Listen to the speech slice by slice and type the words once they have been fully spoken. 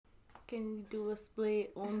Can you do a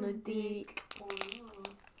split on the dick?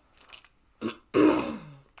 Gotta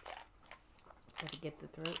get the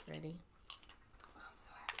throat ready. I'm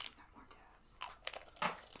so happy we got more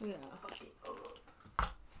tabs. Yeah. Fuck it.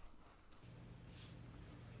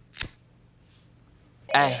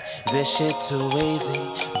 Ay, this shit too easy,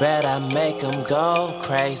 bet I make them go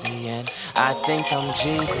crazy, and I think I'm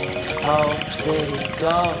Jeezy, whole city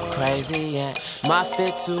go crazy, and my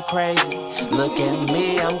fit too crazy, look at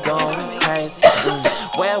me, I'm going crazy,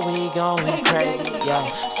 where we going crazy, yeah,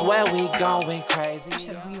 swear we going crazy.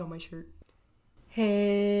 I had weed on my shirt. Hello.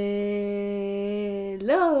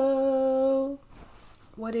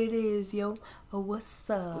 What it is, yo? Oh, what's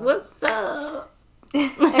up? What's up? I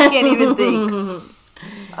can't even think.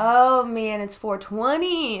 Oh man, it's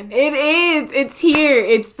 420. It is. It's here.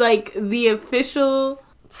 It's like the official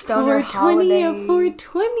Stoner 420 holiday. of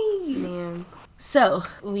 420. Man. So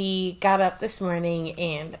we got up this morning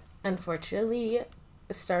and unfortunately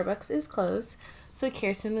Starbucks is closed. So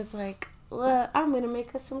Kirsten was like, well, I'm going to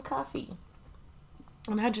make us some coffee.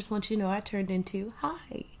 And I just want you to know I turned into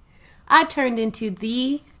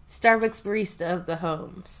the Starbucks barista of the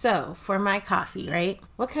home. So for my coffee, right?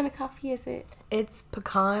 What kind of coffee is it? It's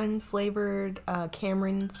pecan flavored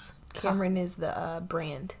Cameron's. Cameron is the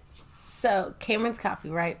brand. So Cameron's coffee,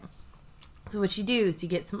 right? So what you do is you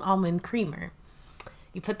get some almond creamer.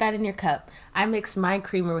 You put that in your cup. I mix my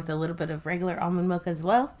creamer with a little bit of regular almond milk as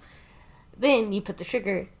well. Then you put the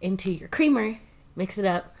sugar into your creamer, mix it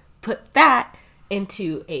up, put that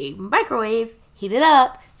into a microwave, heat it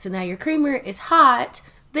up. So now your creamer is hot.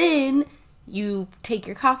 Then you take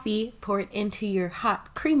your coffee, pour it into your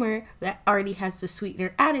hot creamer that already has the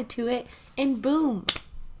sweetener added to it, and boom,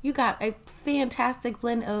 you got a fantastic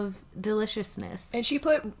blend of deliciousness. And she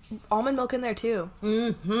put almond milk in there too.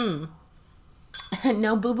 Mm-hmm.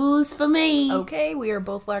 No boo-boos for me. Okay, we are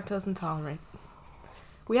both lactose intolerant.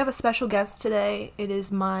 We have a special guest today. It is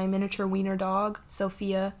my miniature wiener dog,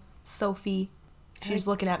 Sophie. She's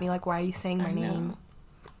looking at me like, why are you saying my name?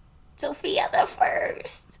 Sophia the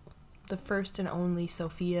first. The first and only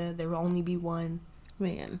Sophia. There will only be one.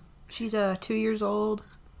 Man. She's 2 years old,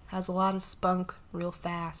 has a lot of spunk, real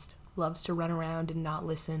fast, loves to run around and not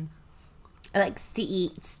listen. Likes to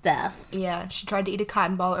eat stuff. Yeah, she tried to eat a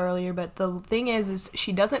cotton ball earlier, but the thing is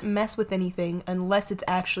she doesn't mess with anything unless it's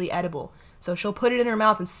actually edible. So she'll put it in her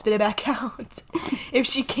mouth and spit it back out if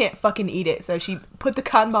she can't fucking eat it. So she put the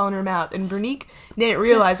cotton ball in her mouth, and Veronique didn't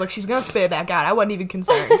realize, like, she's gonna spit it back out. I wasn't even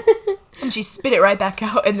concerned. And she spit it right back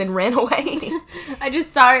out and then ran away. I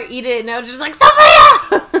just saw her eat it, and I was just like,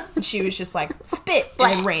 Sophia! And she was just like, spit,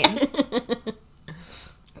 and then ran.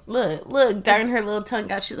 Look, darn her little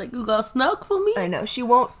tongue out. She's like, you got snack for me? I know, she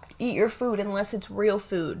won't eat your food unless it's real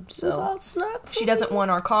food. So she doesn't want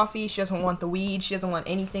our coffee, she doesn't want the weed, she doesn't want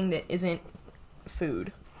anything that isn't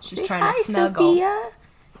food. She's Say trying hi, to snuggle. Sophia.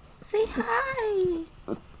 Say hi.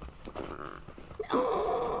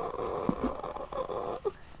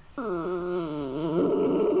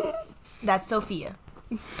 That's Sophia.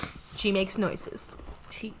 She makes noises.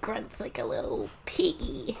 She grunts like a little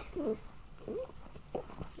piggy.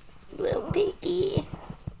 Little piggy.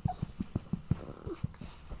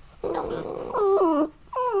 No.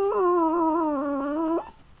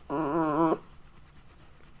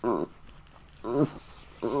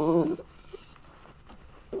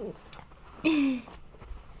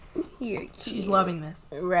 You're cute. She's loving this.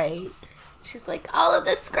 Right. She's like, all of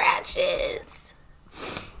the scratches.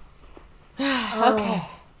 Okay.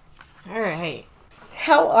 All right.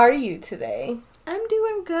 How are you today? I'm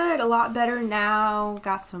doing good. A lot better now.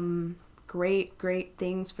 Got some great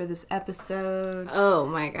things for this episode. Oh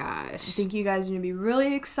my gosh. I think you guys are going to be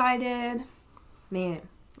really excited. Man.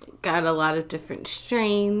 Got a lot of different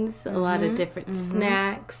strains, a lot of different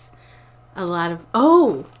snacks, a lot of...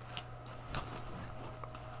 Oh!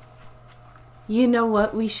 You know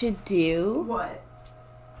what we should do? What?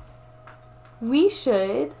 We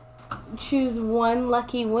should choose one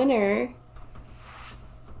lucky winner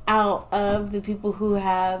out of the people who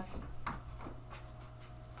have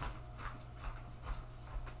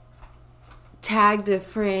tagged a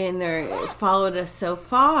friend or followed us so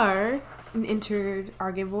far. And entered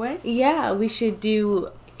our giveaway? Yeah, we should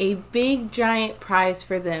do a big giant prize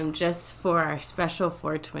for them just for our special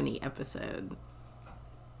 420 episode.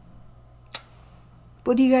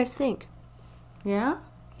 What do you guys think? Yeah?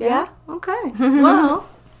 Yeah? Okay. Well,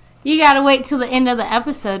 you gotta wait till the end of the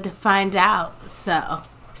episode to find out. So,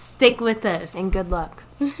 stick with us. And good luck.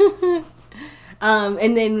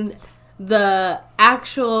 And then the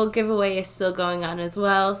actual giveaway is still going on as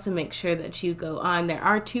well, so make sure that you go on. There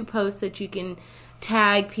are 2 posts that you can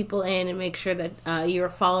tag people in and make sure that you're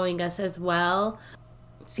following us as well.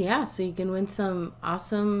 So yeah, so you can win some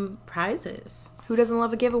awesome prizes. Who doesn't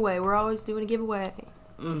love a giveaway? We're always doing a giveaway.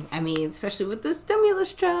 I mean, especially with the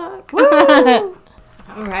stimulus check. Woo!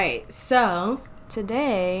 All right, so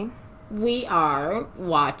Today, we are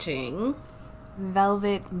watching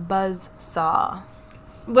Velvet Buzzsaw.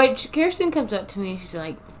 Which Kirsten comes up to me and she's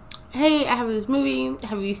like, hey, I have this movie.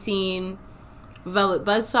 Have you seen Velvet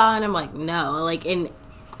Buzzsaw? And I'm like, no. Like, in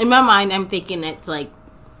my mind, I'm thinking it's, like,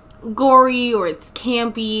 gory or it's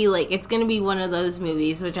campy. Like, it's going to be one of those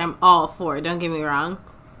movies, which I'm all for. Don't get me wrong.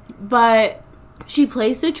 But she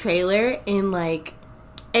plays the trailer and, like,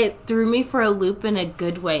 it threw me for a loop in a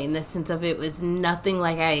good way in the sense of it was nothing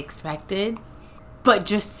like I expected, but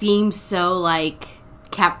just seemed so, like,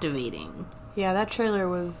 captivating. Yeah, that trailer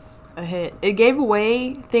was a hit. It gave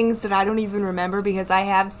away things that I don't even remember because I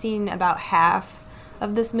have seen about half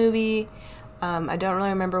of this movie. I don't really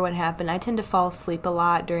remember what happened. I tend to fall asleep a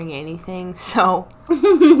lot during anything, so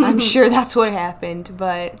I'm sure that's what happened.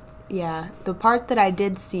 But yeah, the part that I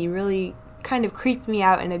did see really kind of creeped me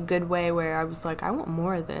out in a good way where I was like, I want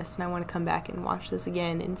more of this and I want to come back and watch this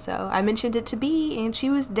again. And so I mentioned it to Bea and she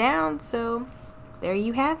was down, so there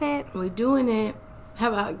you have it. We're doing it. How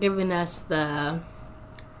about giving us the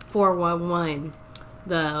 411,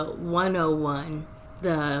 the 101,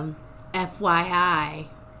 the FYI?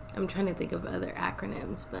 I'm trying to think of other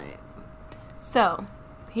acronyms, but... So,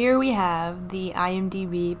 here we have the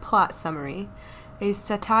IMDb plot summary. A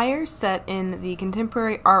satire set in the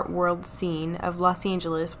contemporary art world scene of Los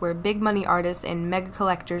Angeles where big money artists and mega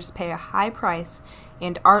collectors pay a high price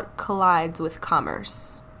and art collides with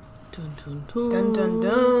commerce. Dun, dun, dun. Dun dun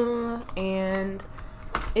dun. And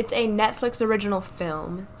it's a Netflix original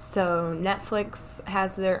film. So Netflix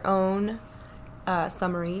has their own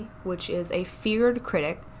summary, which is a feared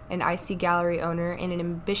critic, an icy gallery owner, and an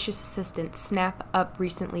ambitious assistant snap up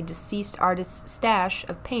recently deceased artist's stash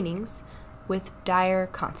of paintings with dire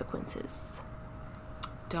consequences.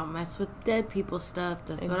 Don't mess with dead people stuff.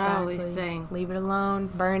 That's what I always say. Leave it alone.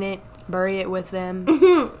 Burn it. Bury it with them.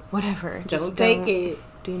 Whatever. Don't take it.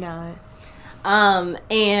 Do not.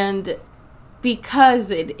 And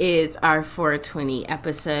because it is our 420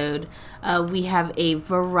 episode, we have a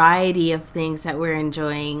variety of things that we're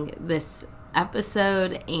enjoying this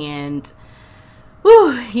episode, and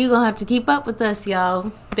you're gonna have to keep up with us,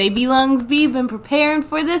 y'all. Baby Lungs B been preparing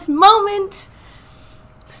for this moment.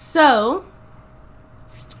 So,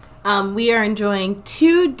 we are enjoying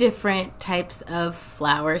 2 different types of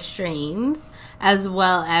flower strains, as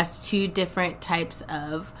well as 2 different types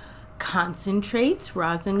of concentrates,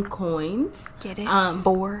 rosin coins. Get it?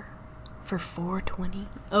 4 for 420.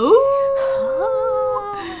 Oh!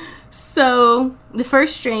 So, the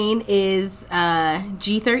first strain is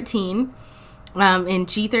G13. And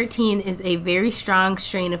G13 is a very strong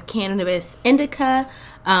strain of cannabis indica,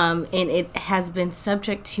 and it has been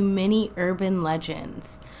subject to many urban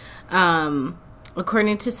legends.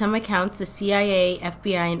 According to some accounts, the CIA,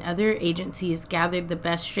 FBI, and other agencies gathered the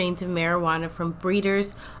best strains of marijuana from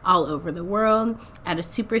breeders all over the world. At a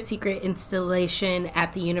super secret installation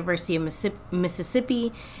at the University of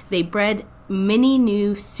Mississippi, they bred many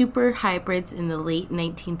new super hybrids in the late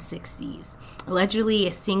 1960s. Allegedly,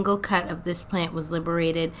 a single cut of this plant was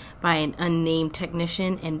liberated by an unnamed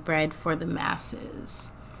technician and bred for the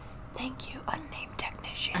masses. Thank you, unnamed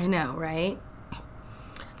technician. I know, right?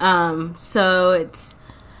 So it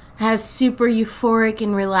has super euphoric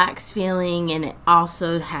and relaxed feeling, and it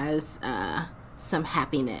also has some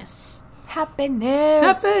happiness.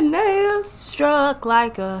 Happiness. Struck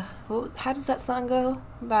like a... how does that song go?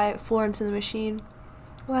 By Florence and the Machine.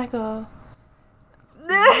 Like a...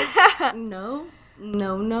 No.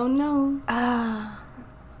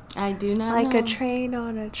 I do not like know. a train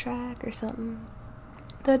on a track or something.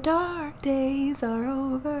 The dark days are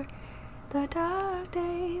over. The dark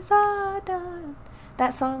days are done.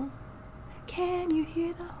 That song. Can you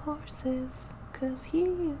hear the horses? 'Cause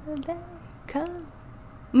here they come.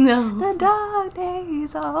 No. The dark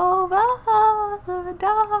days are over. The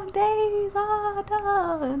dark days are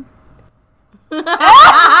done.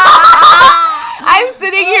 I'm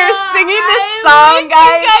sitting here singing this song,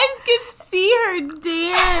 guys. You guys could see her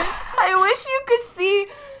dance. I wish you could see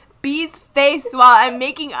B's face while I'm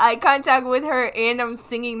making eye contact with her and I'm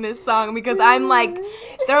singing this song because I'm like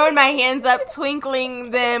throwing my hands up,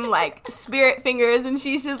 twinkling them like spirit fingers, and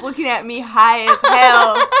she's just looking at me high as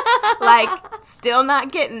hell, like still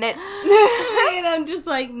not getting it. And I'm just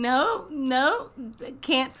like, no,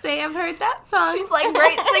 can't say I've heard that song. She's like,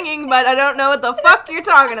 great singing, but I don't know what the fuck you're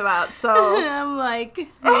talking about. So And I'm like,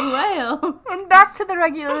 well. and back to the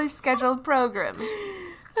regularly scheduled program.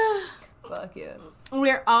 Fuck yeah.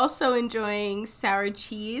 We're also enjoying sour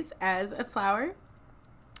cheese as a flower.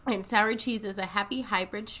 And sour cheese is a happy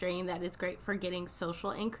hybrid strain that is great for getting social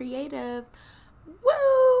and creative.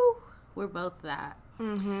 Woo! We're both that.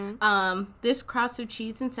 Mm-hmm. This cross of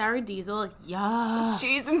cheese and sour diesel, yes.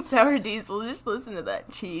 Cheese and sour diesel. Just listen to that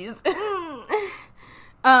cheese.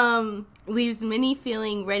 Leaves many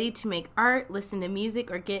feeling ready to make art, listen to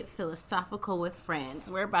music, or get philosophical with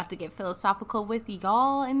friends. We're about to get philosophical with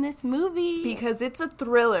y'all in this movie. Because it's a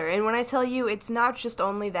thriller. And when I tell you, it's not just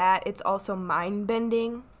only that, it's also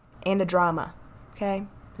mind-bending and a drama. Okay?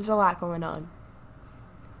 There's a lot going on.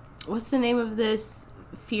 What's the name of this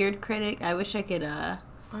feared critic? I wish I could, Let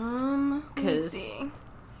me see.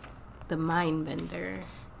 The Mindbender.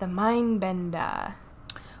 The Mindbender.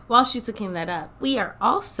 While she's looking that up, we are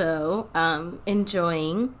also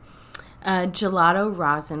enjoying Gelato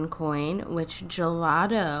Rosin Coin, which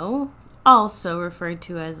Gelato, also referred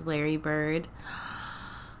to as Larry Bird.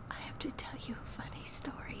 I have to tell you a funny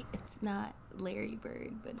story. It's not Larry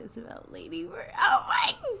Bird, but it's about Lady Bird. Oh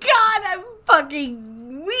my god, I'm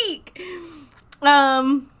fucking weak.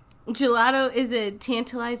 Gelato is a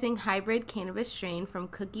tantalizing hybrid cannabis strain from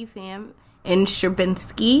Cookie Fam in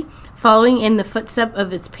Sherbinsky, following in the footsteps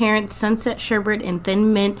of its parents Sunset Sherbet and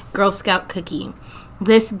Thin Mint Girl Scout cookie.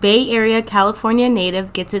 This Bay Area, California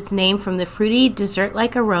native gets its name from the fruity,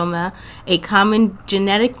 dessert-like aroma, a common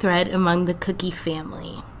genetic thread among the cookie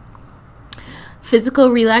family. Physical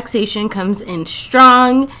relaxation comes in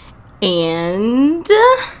strong, and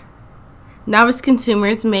novice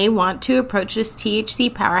consumers may want to approach this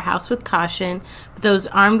THC powerhouse with caution, but those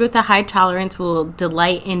armed with a high tolerance will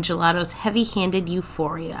delight in Gelato's heavy-handed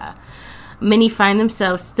euphoria. Many find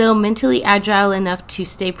themselves still mentally agile enough to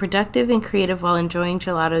stay productive and creative while enjoying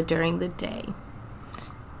gelato during the day.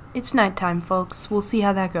 It's nighttime, folks. We'll see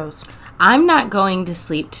how that goes. I'm not going to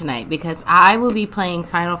sleep tonight because I will be playing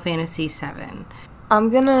Final Fantasy VII. I'm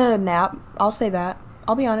gonna nap. I'll say that.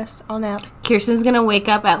 I'll be honest. I'll nap. Kirsten's going to wake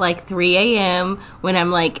up at like 3 a.m. when I'm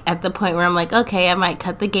like at the point where I'm like, okay, I might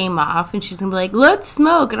cut the game off. And she's going to be like, let's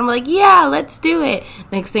smoke. And I'm like, yeah, let's do it.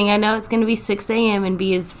 Next thing I know, it's going to be 6 a.m. and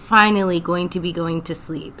B is finally going to be going to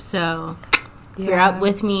sleep. So if you're up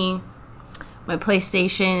with me, my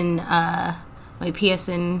PlayStation, my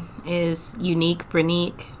PSN is unique,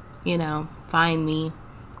 Branique, you know, find me.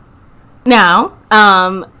 Now,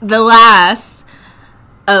 the last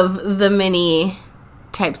of the many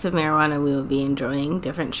types of marijuana we will be enjoying,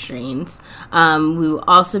 different strains. We will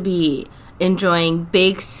also be enjoying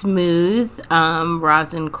Big Smooth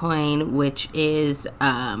Rosin Coin, which is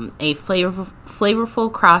a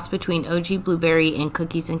flavorful cross between OG blueberry and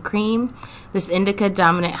cookies and cream. This indica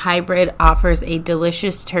dominant hybrid offers a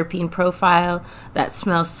delicious terpene profile that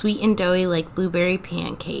smells sweet and doughy like blueberry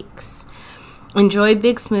pancakes. Enjoy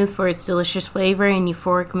Big Smooth for its delicious flavor and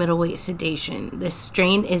euphoric middleweight sedation. This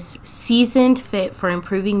strain is seasoned fit for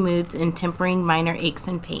improving moods and tempering minor aches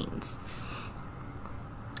and pains.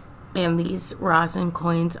 And these rosin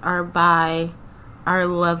coins are by our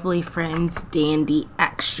lovely friends Dandy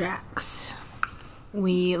Extracts.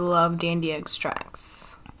 We love Dandy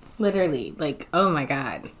Extracts. Literally, like, oh my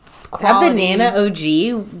god. Quality. That banana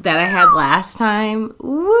OG that I had last time,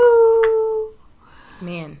 woo!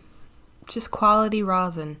 Man. Just quality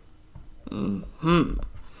rosin.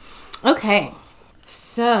 Okay.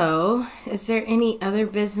 So, is there any other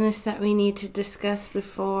business that we need to discuss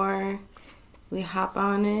before we hop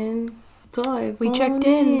on in? We checked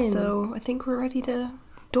in, so I think we're ready to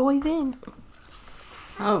dive in.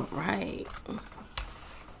 All right.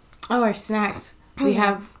 Oh, our snacks. We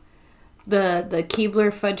have the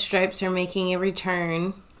Keebler fudge stripes are making a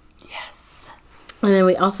return. Yes. And then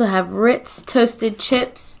we also have Ritz toasted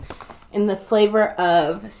chips in the flavor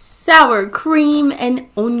of sour cream and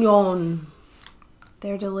onion.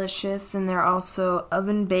 They're delicious, and they're also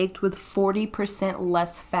oven baked with 40%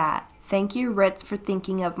 less fat. Thank you, Ritz, for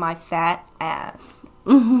thinking of my fat ass.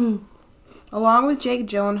 Along with Jake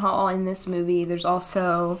Gyllenhaal in this movie, there's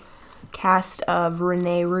also cast of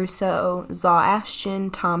Renee Russo, Zaw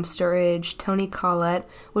Ashton, Tom Sturridge, Toni Collette,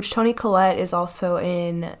 which Toni Collette is also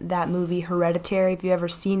in that movie Hereditary. If you've ever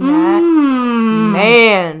seen that,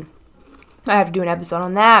 man, I have to do an episode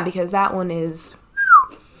on that because that one is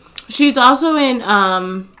She's also in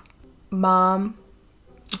Mom.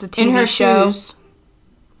 It's a TV in her show. shoes.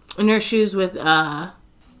 In her shoes with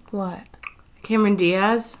What? Cameron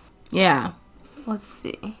Diaz. Yeah. Let's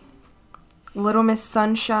see. Little Miss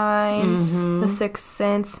Sunshine, The Sixth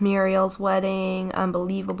Sense, Muriel's Wedding,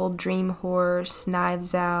 Unbelievable Dream Horse,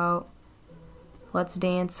 Knives Out, Let's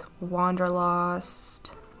Dance,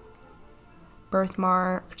 Wanderlost,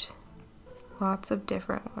 Birthmarked. Lots of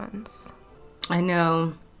different ones. I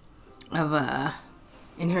know of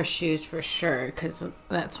In Her Shoes for sure, because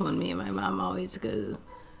that's one me and my mom always go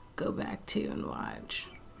back to and watch.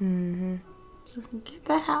 Mm-hmm. So get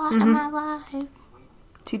the hell out of my life.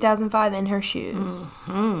 2005, In Her Shoes.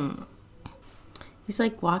 Mm-hmm. He's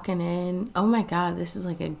like walking in. Oh my god, this is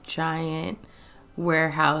like a giant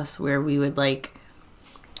warehouse where we would like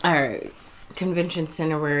our convention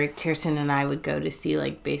center where Kirsten and I would go to see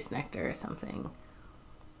like Base Nectar or something.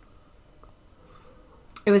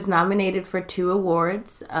 It was nominated for 2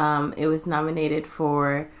 awards. It was nominated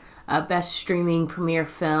for Best Streaming Premiere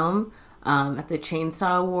Film at the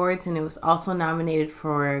Chainsaw Awards, and it was also nominated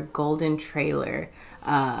for Golden Trailer,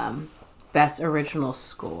 Best Original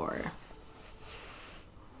Score.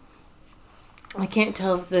 I can't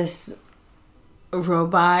tell if this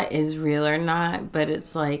robot is real or not, but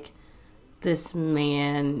it's like this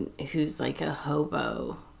man who's like a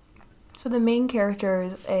hobo. So the main character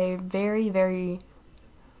is a very, very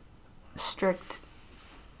strict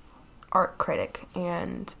art critic,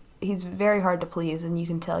 and he's very hard to please, and you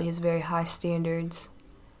can tell he has very high standards,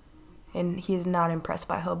 and he is not impressed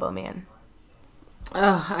by Hobo Man.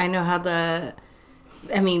 Oh, I know how the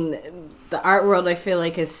art world I feel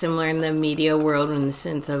like is similar in the media world in the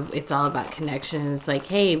sense of it's all about connections. Like,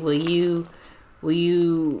 hey, will you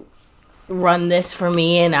run this for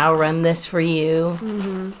me and I'll run this for you?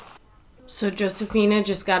 Mm-hmm. So Josephina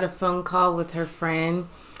just got a phone call with her friend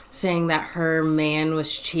saying that her man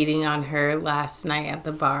was cheating on her last night at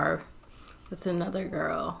the bar with another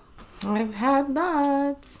girl. I've had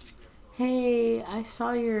that. Hey, I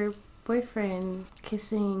saw your boyfriend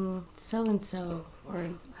kissing so-and-so or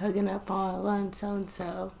hugging up on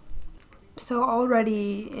so-and-so. So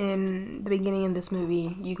already in the beginning of this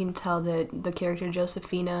movie, you can tell that the character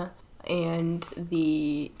Josephina and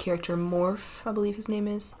the character Morph, I believe his name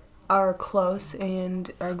is, are close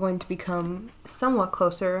and are going to become somewhat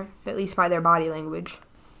closer, at least by their body language.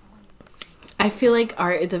 I feel like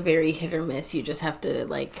art is a very hit or miss. You just have to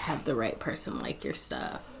like have the right person like your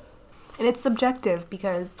stuff. And it's subjective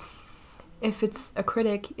because if it's a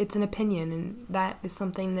critic, it's an opinion, and that is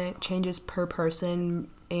something that changes per person,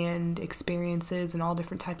 and experiences and all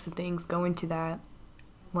different types of things go into that.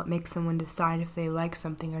 What makes someone decide if they like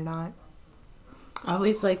something or not. I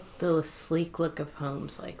always like the sleek look of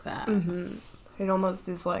homes like that. Mm-hmm. It almost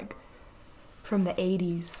is like from the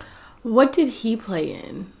 80s. What did he play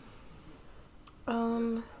in?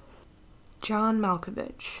 John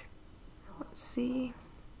Malkovich. Let's see.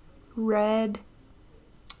 Red.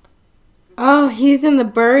 Oh, he's in the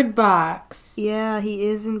Bird Box. Yeah, he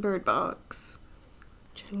is in Bird Box.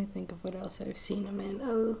 Trying to think of what else I've seen him in.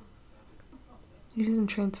 Oh, He was in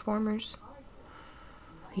Transformers.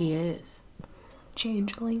 he is.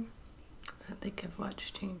 Changeling. I think I've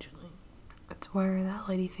watched Changeling. That's where that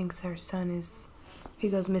lady thinks her son is. He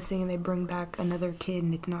goes missing and they bring back another kid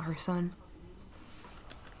and it's not her son.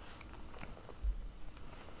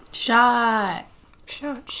 Shot.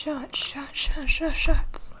 Shots.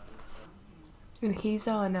 And he's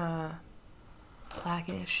on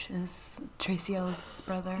Blackish as Tracy Ellis'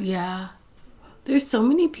 brother. Yeah. There's so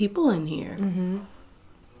many people in here. Mm-hmm.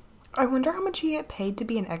 I wonder how much you get paid to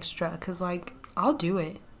be an extra, because, like, I'll do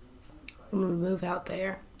it. I'm gonna move out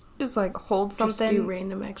there. Just, like, hold something. Just do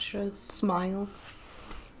random extras. Smile.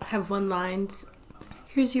 Have one lines.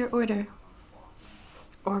 Here's your order.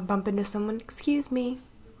 Or bump into someone. Excuse me.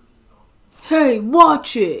 Hey,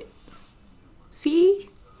 watch it. See?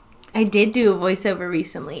 I did do a voiceover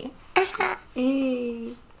recently.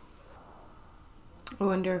 Hey. I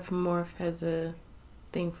wonder if Morph has a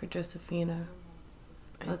thing for Josephina.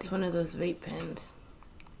 Oh, it's one of those vape pens.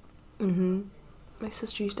 Mm-hmm. My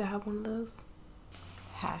sister used to have one of those.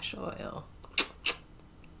 Hash oil.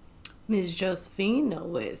 Miss Josephina,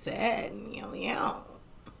 where's that? Yo.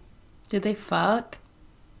 Did they fuck?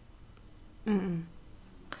 Mm-mm.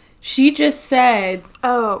 She just said...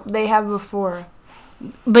 Oh, they have before.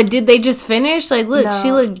 But did they just finish? Like, look, No.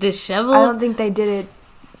 she looked disheveled. I don't think they did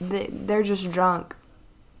it. They're just drunk.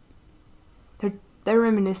 They're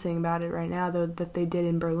reminiscing about it right now, though, that they did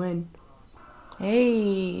in Berlin.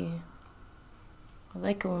 Hey. I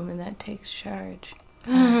like a woman that takes charge.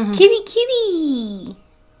 Kitty!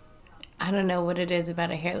 I don't know what it is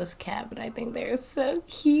about a hairless cat, but I think they're so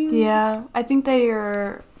cute. Yeah, I think they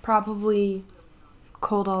are probably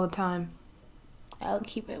cold all the time. I'll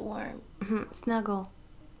keep it warm. Snuggle.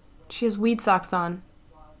 She has weed socks on.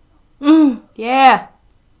 Mm. Yeah.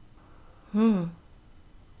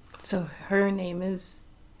 So her name is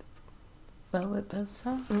Velvet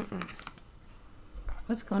Buzzsaw?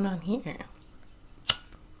 What's going on here?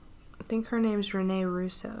 I think her name's Renee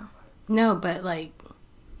Russo. No, but like...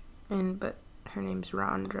 But her name's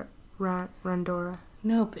Rondora.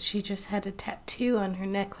 No, but she just had a tattoo on her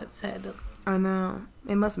neck that said... I know.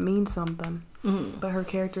 It must mean something. But her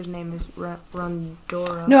character's name is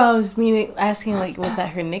Rondora. No, I was asking, like, was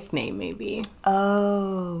that her nickname, maybe?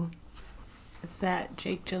 Oh. Is that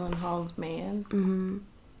Jake Gyllenhaal's man? Mm-hmm.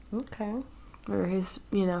 Okay. Or his,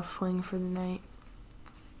 fling for the night.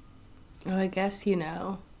 Well, I guess,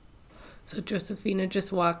 So Josephina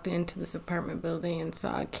just walked into this apartment building and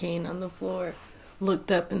saw a cane on the floor.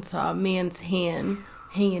 Looked up and saw a man's hand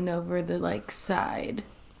hanging over the, side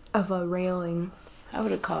of a railing. I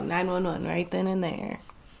would have called 911 right then and there.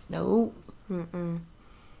 Nope.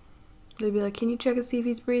 They'd be like, can you check and see if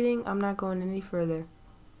he's breathing? I'm not going any further.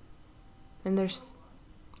 And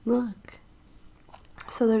Look.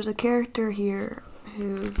 So there's a character here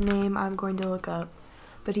whose name I'm going to look up.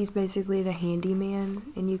 But he's basically the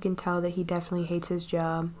handyman, and you can tell that he definitely hates his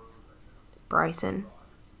job. Bryson.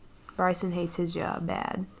 Bryson hates his job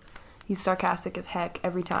bad. He's sarcastic as heck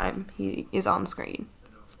every time he is on screen.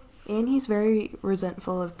 And he's very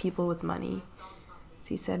resentful of people with money. As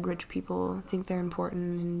he said, rich people think they're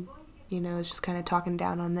important and, is just kind of talking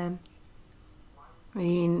down on them. I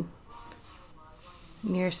mean,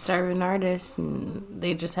 you're a starving artist and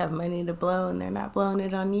they just have money to blow and they're not blowing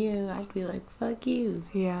it on you. I'd be like, fuck you.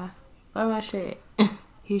 Yeah. Buy my shit.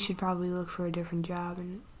 He should probably look for a different job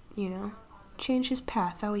and, change his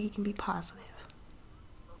path. That way he can be positive.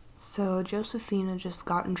 So Josephina just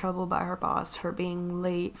got in trouble by her boss for being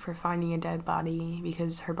late for finding a dead body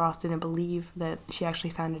because her boss didn't believe that she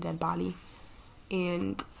actually found a dead body.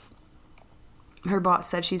 And her boss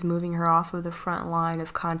said she's moving her off of the front line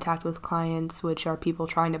of contact with clients, which are people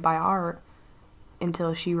trying to buy art,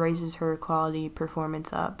 until she raises her quality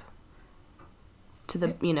performance up to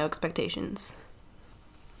the, expectations.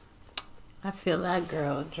 I feel that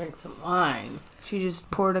girl drink some wine. She just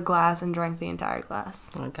poured a glass and drank the entire glass.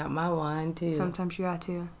 I got my wine, too. Sometimes you got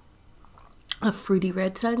to. A fruity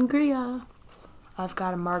red sangria. I've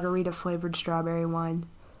got a margarita-flavored strawberry wine.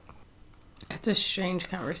 It's a strange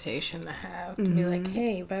conversation to have. To be like,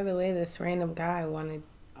 hey, by the way, this random guy wanted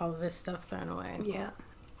all of his stuff thrown away. Yeah.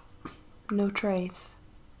 No trace.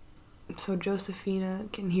 So Josephina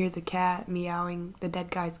can hear the cat meowing, the dead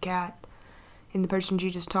guy's cat. And the person she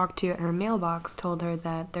just talked to at her mailbox told her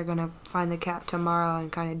that they're going to find the cat tomorrow and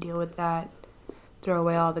kind of deal with that. Throw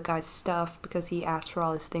away all the guy's stuff because he asked for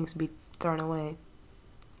all his things to be thrown away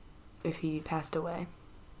if he passed away.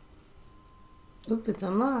 Oop, it's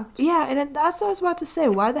unlocked. Yeah, and that's what I was about to say.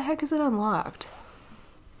 Why the heck is it unlocked?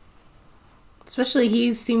 Especially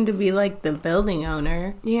he seemed to be like the building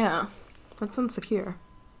owner. Yeah, that's insecure.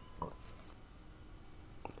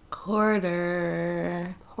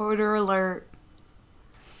 Hoarder. Hoarder alert.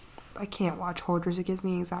 I can't watch Hoarders. It gives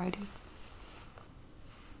me anxiety.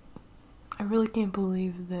 I really can't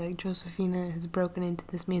believe that Josephina has broken into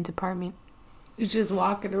this man's apartment. He's just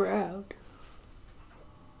walking around.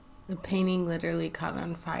 The painting literally caught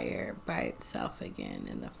on fire by itself again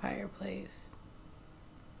in the fireplace.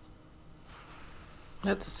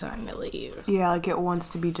 That's a sign to leave. Yeah, like it wants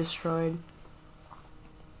to be destroyed.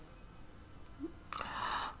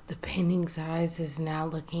 The painting's eyes is now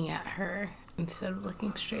looking at her instead of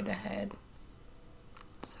looking straight ahead.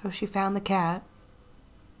 So she found the cat,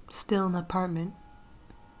 still in the apartment,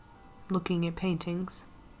 looking at paintings.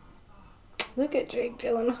 Look at Jake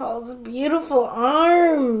Gyllenhaal's beautiful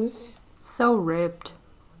arms. So ripped.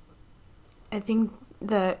 I think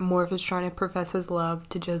that Morph is trying to profess his love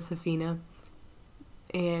to Josephina.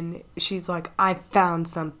 And she's like, I found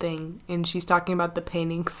something. And she's talking about the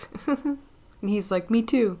paintings. And he's like, me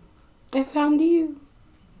too. I found you.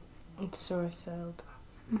 It's sourced.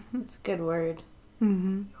 It's a good word.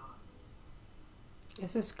 Mm-hmm.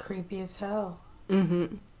 This is creepy as hell.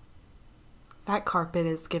 Mm-hmm. That carpet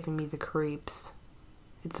is giving me the creeps.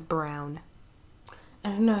 It's brown. I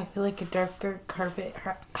don't know. I feel like a darker carpet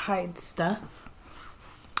hides stuff.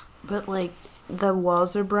 But, like, the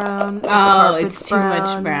walls are brown. Oh, it's too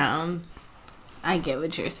much brown. I get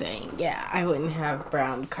what you're saying. Yeah, I wouldn't have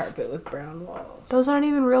brown carpet with brown walls. Those aren't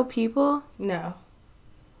even real people? No.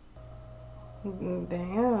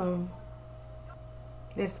 Damn.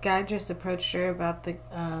 This guy just approached her about the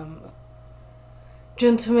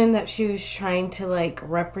gentleman that she was trying to, like,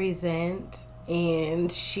 represent,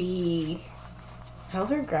 and she held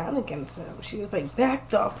her ground against him. She was like, back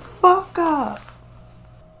the fuck up.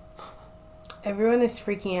 Everyone is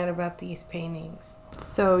freaking out about these paintings.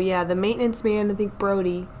 So, yeah, the maintenance man, I think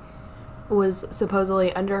Brody, was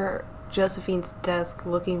supposedly under Josephine's desk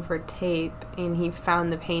looking for tape, and he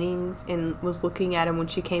found the paintings and was looking at them when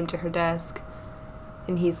she came to her desk.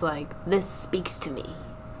 And he's like, this speaks to me.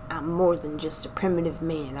 I'm more than just a primitive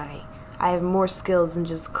man. I have more skills than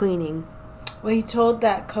just cleaning. Well, he told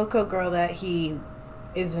that Coco girl that he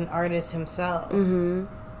is an artist himself. Mm-hmm.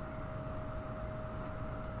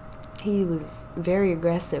 He was very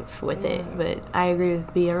aggressive with it, but I agree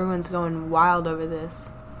with B. Everyone's going wild over this.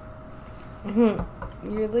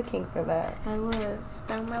 Mm-hmm. You're looking for that. I was.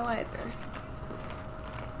 Found my lighter.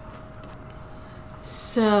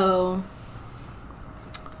 So,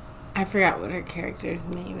 I forgot what her character's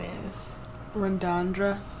name is.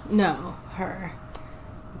 Rendandra? No, her.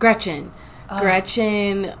 Gretchen.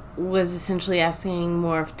 Gretchen was essentially asking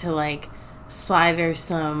Morph to, like, slide her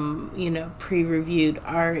some, you know, pre-reviewed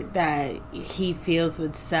art that he feels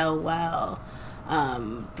would sell well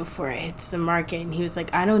before it hits the market. And he was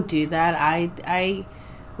like, I don't do that. I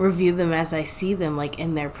review them as I see them, like,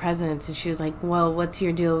 in their presence. And she was like, well, what's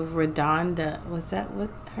your deal with Redonda? Was that what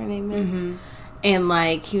her name is? Mm-hmm. And,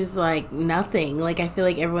 like, he was like, nothing. Like, I feel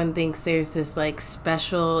like everyone thinks there's this, like,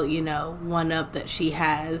 special, you know, one-up that she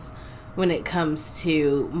has when it comes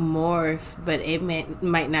to Morph, but it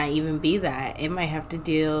might not even be that. It might have to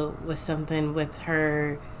deal with something with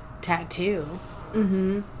her tattoo.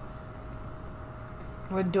 Mm-hmm.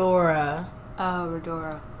 Redora. Oh,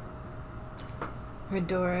 Redora.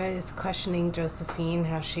 Redora is questioning Josephine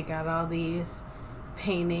how she got all these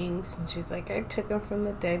paintings, and she's like, I took them from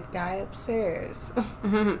the dead guy upstairs.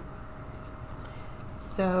 Mm-hmm.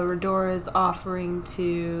 So Redora is offering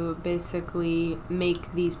to basically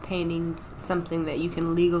make these paintings something that you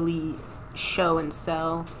can legally show and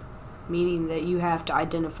sell, meaning that you have to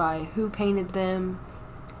identify who painted them,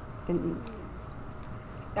 and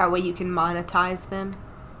that way you can monetize them.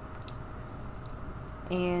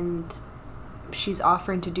 And she's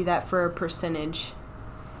offering to do that for a percentage.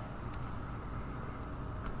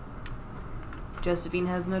 Josephine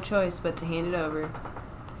has no choice but to hand it over.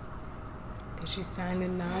 Because she signed a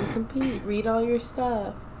non-compete. Read all your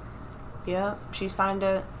stuff. Yep. She signed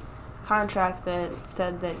a contract that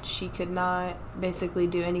said that she could not basically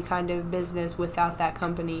do any kind of business without that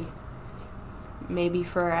company. Maybe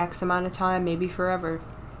for X amount of time, maybe forever.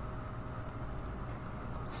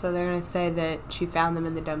 So they're going to say that she found them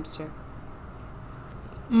in the dumpster.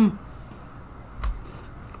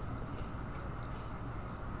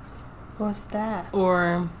 What's that?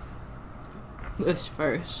 Or this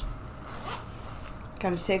first.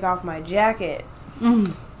 Gotta take off my jacket.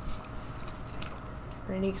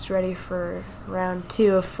 Renique's ready for round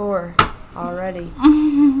 2 of 4 already.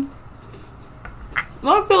 I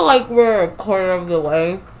feel like we're a quarter of the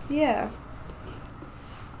way. Yeah.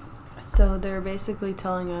 So they're basically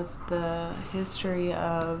telling us the history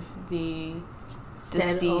of the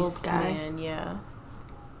deceased dead old guy. man. Yeah.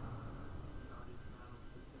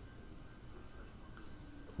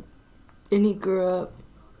 And he grew up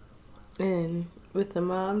with a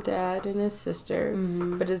mom, dad, and his sister.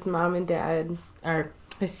 Mm-hmm. But his mom and dad, or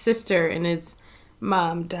his sister and his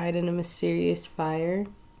mom died in a mysterious fire.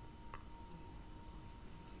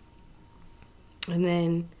 And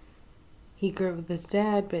then he grew up with his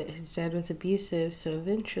dad, but his dad was abusive, so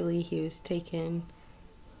eventually he was taken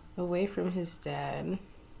away from his dad. And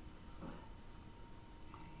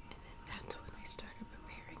then that's when I started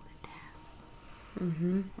preparing the death.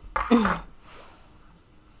 Mm-hmm.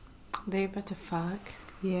 They about to fuck?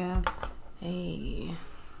 Yeah. Hey.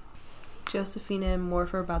 Josephina and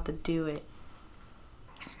Morph are about to do it.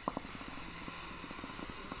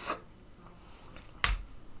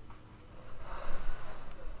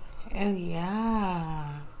 Oh,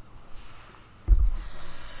 yeah.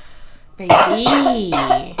 Baby.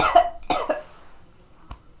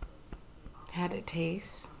 How'd it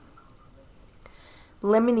taste?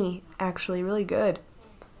 Lemony, actually, really good.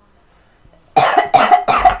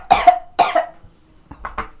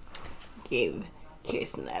 Give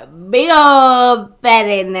Kirsten a big old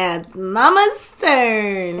fatty. Now it's Mama's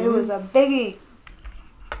turn. It was a biggie.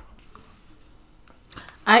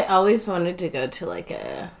 I always wanted to go to like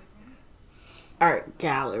a art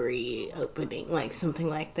gallery opening, like something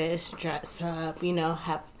like this, dress up, you know,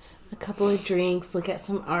 have a couple of drinks, look at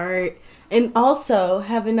some art, and also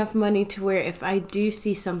have enough money to where if I do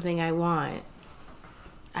see something I want,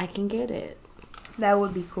 I can get it. That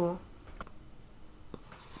would be cool.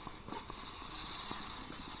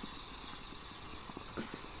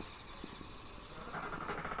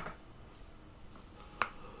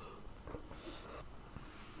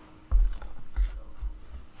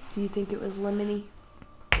 Do you think it was lemony?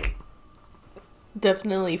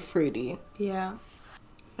 Definitely fruity. Yeah.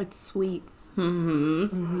 It's sweet.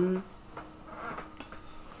 Everyone's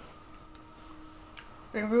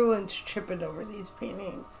tripping over these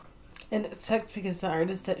paintings. And it sucks because the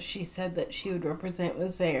artist that she said that she would represent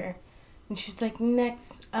was there. And she's like,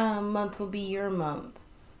 next month will be your month.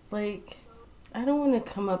 Like, I don't want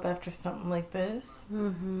to come up after something like this.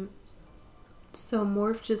 So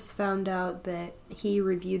Morph just found out that he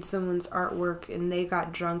reviewed someone's artwork and they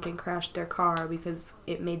got drunk and crashed their car because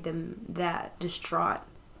it made them that distraught.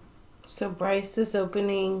 So Bryce is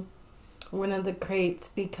opening one of the crates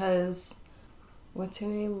because, what's her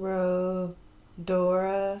name?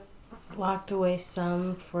 Dora locked away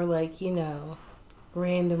some for, like, you know,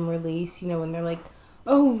 random release. You know, when they're like,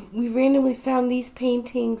 oh, we randomly found these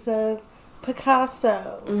paintings of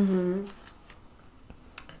Picasso.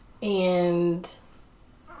 And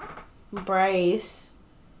Bryce,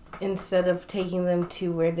 instead of taking them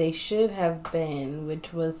to where they should have been,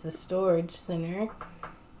 which was the storage center,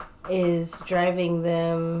 is driving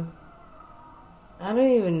them. I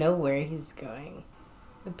don't even know where he's going.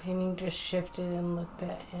 The painting just shifted and looked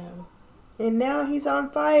at him. And now he's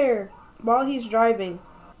on fire while he's driving.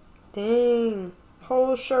 Dang.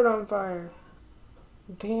 Whole shirt on fire.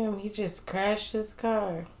 Damn, he just crashed his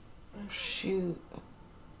car. Oh, shoot.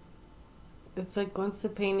 It's like once the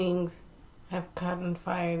paintings have caught on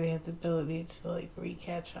fire, they have the ability to, like,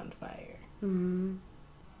 re-catch on fire.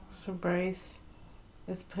 So Bryce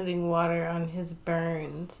is putting water on his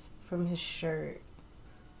burns from his shirt.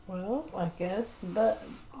 Well, I guess, but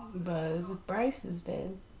Bryce is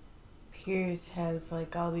dead. Pierce has,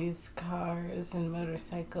 like, all these cars and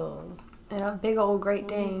motorcycles. And a big old Great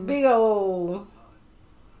Dane. Big old.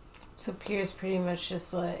 So Pierce pretty much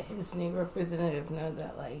just let his new representative know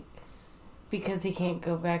that, like, because he can't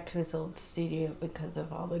go back to his old studio because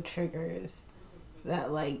of all the triggers,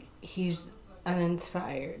 that, like, he's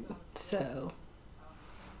uninspired. So,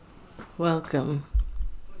 welcome.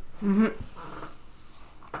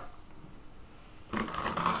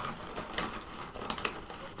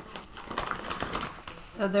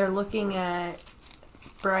 So they're looking at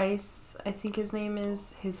Bryce, I think his name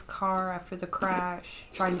is, his car after the crash,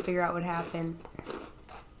 trying to figure out what happened.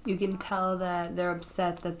 You can tell that they're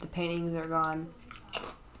upset that the paintings are gone.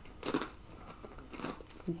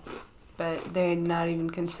 But they're not even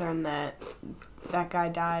concerned that that guy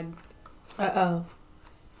died. Uh-oh.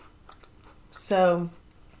 So,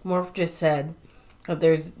 Morph just said that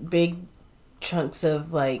there's big chunks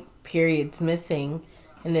of, like, periods missing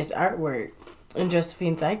in this artwork. And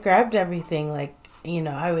Josephine's, I grabbed everything, like, you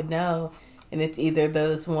know, I would know. And it's either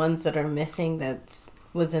those ones that are missing that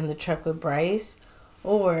was in the truck with Bryce,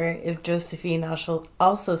 or if Josephine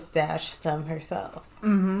also stashed some herself.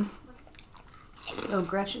 So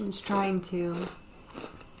Gretchen's trying to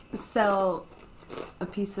sell a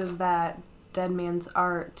piece of that dead man's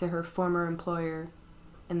art to her former employer,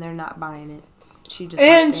 and they're not buying it. She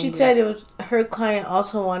said it was her client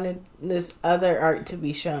also wanted this other art to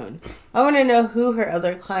be shown. I want to know who her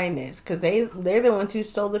other client is, because they're the ones who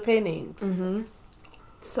stole the paintings.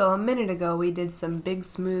 So a minute ago we did some big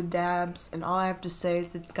smooth dabs, and all I have to say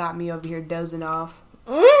is it's got me over here dozing off.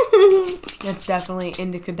 That's definitely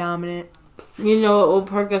indica dominant. You know what will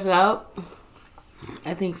perk us out?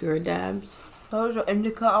 I think you're dabs. Those are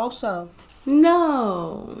indica also.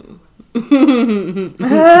 No.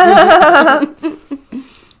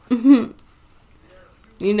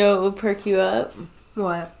 You know what will perk you up?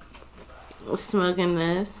 What? Smoking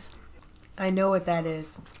this. I know what that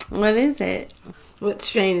is. What is it? What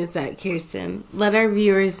strain is that, Kirsten? Let our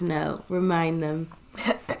viewers know. Remind them.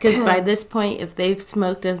 Because by this point, if they've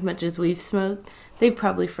smoked as much as we've smoked, they've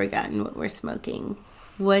probably forgotten what we're smoking.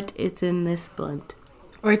 What is in this blunt?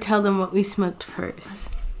 Or tell them what we smoked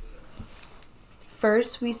first.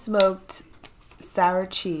 First, we smoked sour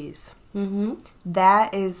cheese.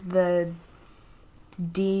 That is the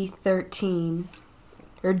D13,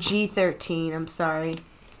 or G13, I'm sorry.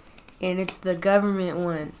 And it's the government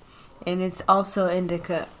one. And it's also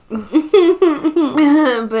indica.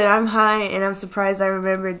 But I'm high, and I'm surprised I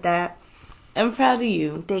remembered that. I'm proud of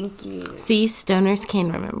you. Thank you. See, stoners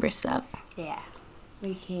can remember stuff. Yeah,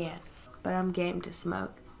 we can. But I'm game to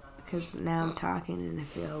smoke. Because now I'm talking and I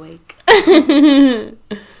feel awake.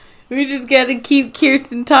 We just gotta keep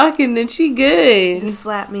Kirsten talking, then she good. Just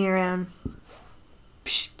slap me around.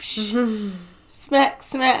 Psh, psh. Smack,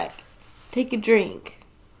 smack. Take a drink.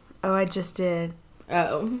 Oh, I just did.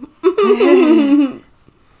 Oh.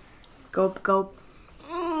 Gulp, gulp.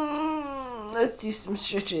 Let's do some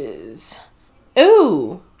stretches.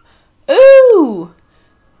 Ooh. Ooh.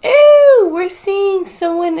 Ooh. we're seeing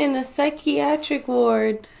someone in a psychiatric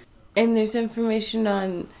ward, and there's information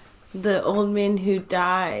on the old man who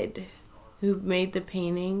died, who made the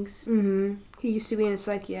paintings. Mm-hmm. He used to be in a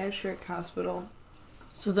psychiatric hospital.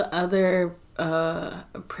 So the other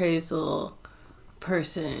appraisal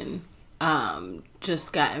person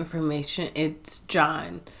just got information. It's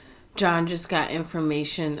John. John just got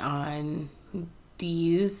information on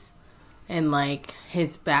these and, like,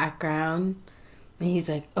 his background. And he's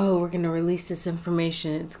like, oh, we're going to release this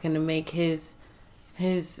information. It's going to make his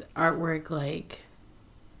artwork, like,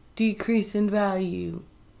 decrease in value.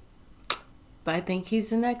 But I think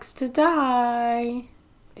he's the next to die.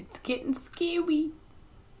 It's getting scary.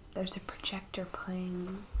 There's a projector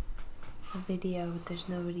playing a video, but there's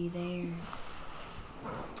nobody there.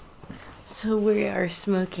 So we are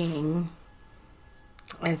smoking,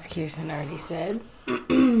 as Kirsten already said,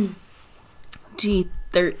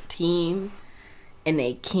 G13 in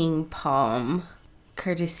a King Palm,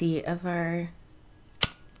 courtesy of our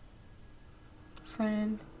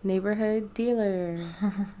friend, neighborhood dealer.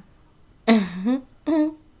 And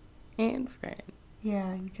friend.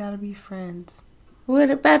 Yeah, you gotta be friends. What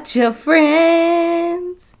about your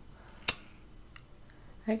friends?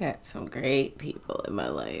 I got some great people in my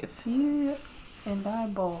life. You and I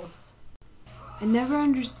both. I never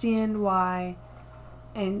understand why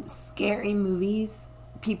in scary movies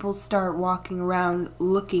people start walking around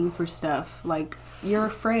looking for stuff. Like, you're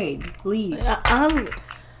afraid. Leave.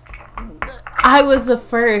 I was the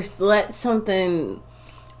first. Let something...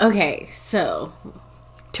 Okay, so...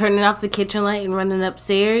 Turning off the kitchen light and running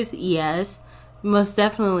upstairs? Yes. Most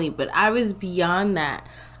definitely. But I was beyond that.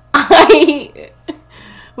 I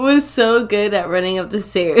was so good at running up the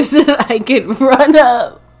stairs that I could run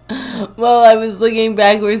up while I was looking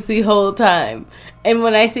backwards the whole time. And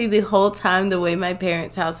when I say the whole time, the way my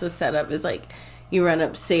parents' house was set up is like you run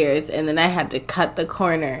upstairs and then I had to cut the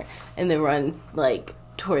corner and then run like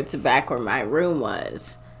towards the back where my room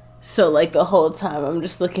was. So like the whole time I'm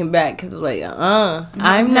just looking back because I'm like,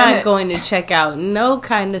 I'm not going to check out no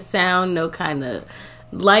kind of sound, no kind of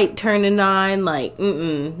light turning on, like,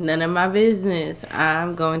 none of my business.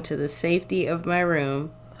 I'm going to the safety of my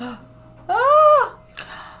room.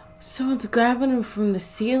 Someone's grabbing him from the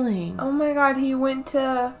ceiling. Oh my god, he went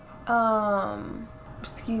to,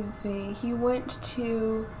 he went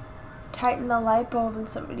to tighten the light bulb and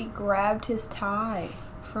somebody grabbed his tie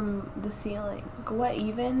from the ceiling. Like, what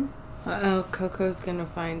even? Uh-oh, Coco's gonna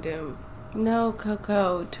find him. No,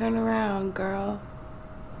 Coco, turn around, girl.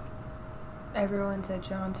 Everyone's at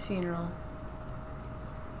John's funeral.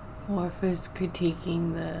 Morph is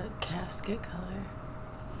critiquing the casket color.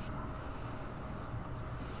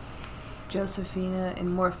 Josephina and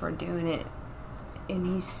Morph are doing it. And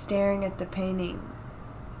he's staring at the painting.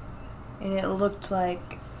 And it looked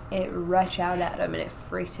like it retched out at him and it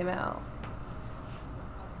freaked him out.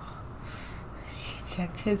 She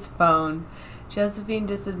checked his phone. Josephine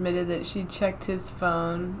just admitted that she checked his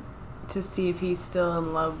phone to see if he's still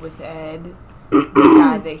in love with Ed, the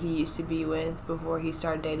guy that he used to be with before he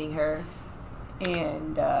started dating her.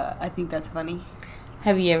 And I think that's funny.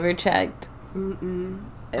 Have you ever checked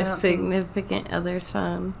a significant other's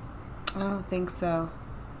phone? I don't think so.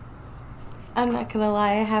 I'm not gonna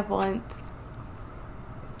lie, I have once.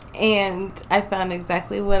 And I found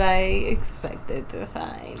exactly what I expected to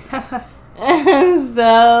find.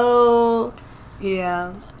 So...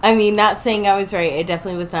 Yeah. I mean, not saying I was right. It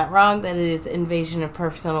definitely was not wrong. That it is invasion of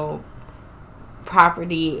personal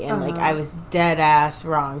property. And, like, I was dead ass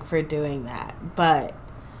wrong for doing that. But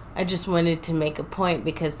I just wanted to make a point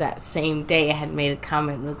because that same day I had made a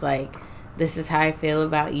comment and was like, this is how I feel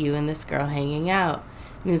about you and this girl hanging out.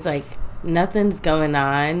 And he was like, nothing's going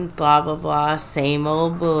on. Blah, blah, blah. Same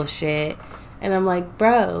old bullshit. And I'm like,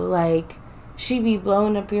 bro, like, she be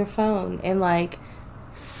blowing up your phone. And, like...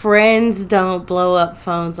 Friends don't blow up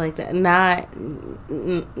phones like that. No.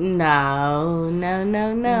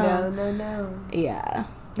 Yeah.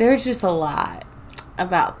 There's just a lot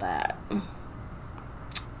about that.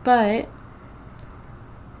 But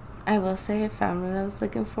I will say I found what I was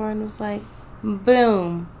looking for and was like,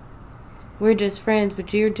 boom. We're just friends,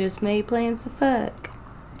 but you're just made plans to fuck.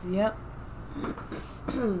 Yep.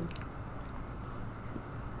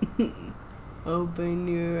 Open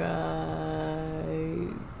your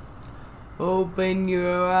eyes. Open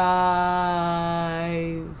your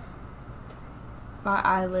eyes. My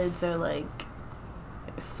eyelids are like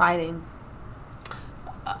fighting.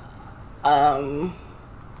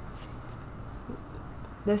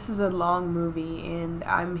 This is a long movie and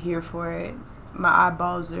I'm here for it. My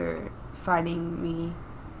eyeballs are fighting me.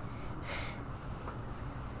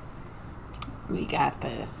 We got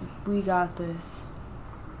this. We got this.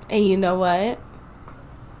 And you know what?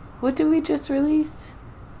 What did we just release?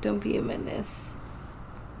 Don't Be a Menace.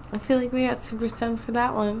 I feel like we got super stoned for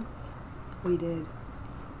that one. We did.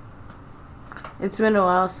 It's been a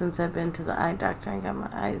while since I've been to the eye doctor and got my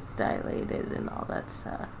eyes dilated and all that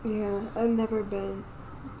stuff. Yeah, I've never been.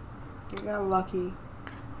 I got lucky.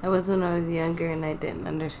 I was when I was younger and I didn't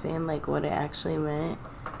understand like what it actually meant.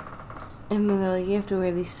 And then they're like, you have to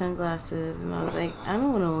wear these sunglasses. And I was like, I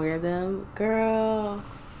don't want to wear them. Girl.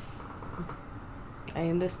 I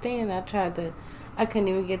understand. I couldn't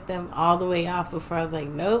even get them all the way off before I was like,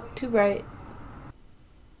 nope, too bright.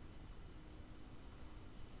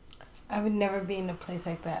 I would never be in a place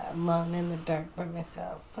like that, alone in the dark by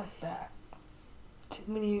myself. Fuck that.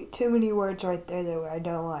 Too many words right there that I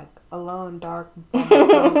don't like. Alone, dark, by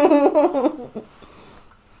myself.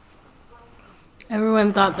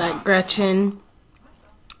 Everyone thought that Gretchen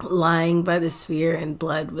lying by the sphere and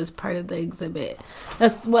blood was part of the exhibit.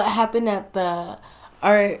 That's what happened at the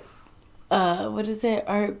Art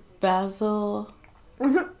Basel?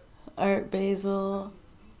 Art Basel.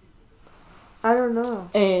 I don't know.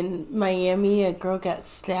 In Miami, a girl got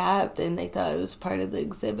stabbed and they thought it was part of the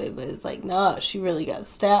exhibit, but it's like, no, she really got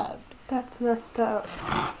stabbed. That's messed up.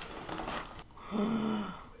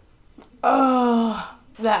 Oh,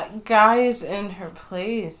 that guy is in her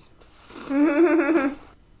place.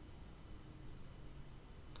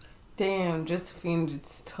 Damn, Josephine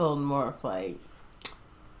just told Morph, like,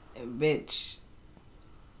 bitch,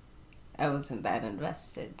 I wasn't that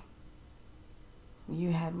invested.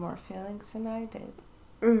 You had more feelings than I did.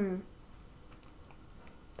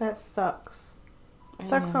 That sucks.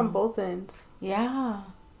 Sucks on both ends. Yeah.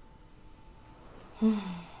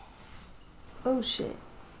 Oh, shit.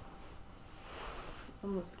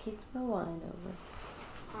 Almost kicked my wine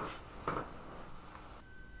over.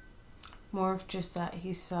 Morph just thought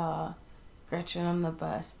he saw Gretchen on the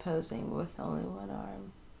bus posing with only one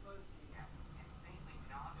arm.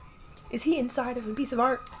 Is he inside of a piece of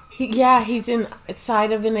art? He's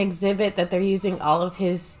inside of an exhibit that they're using all of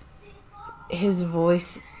his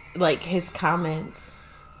voice, like his comments.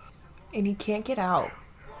 And he can't get out.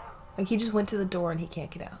 Like, he just went to the door and he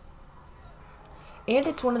can't get out. And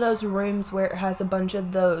it's one of those rooms where it has a bunch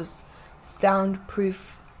of those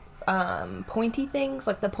soundproof pointy things,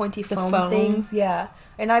 like the pointy foam things. Yeah.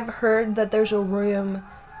 And I've heard that there's a room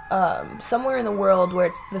somewhere in the world where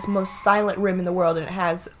it's this most silent room in the world, and it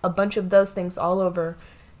has a bunch of those things all over,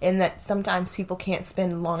 and that sometimes people can't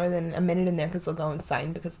spend longer than a minute in there because they'll go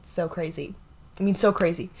insane because it's so crazy. I mean, so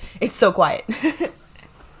crazy. It's so quiet.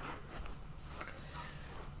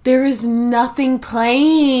 There is nothing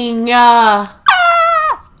playing.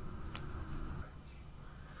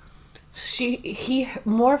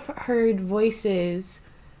 Morph heard voices,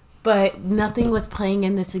 but nothing was playing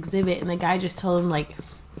in this exhibit, and the guy just told him, like,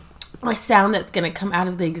 the sound that's going to come out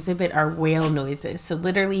of the exhibit are whale noises. So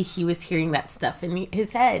literally he was hearing that stuff in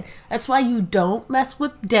his head. That's why you don't mess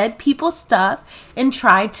with dead people's stuff and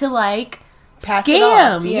try to, like, pass scam. It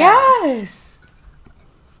off. Yeah. Yes.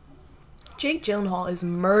 Jake Gyllenhaal is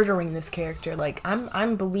murdering this character. Like,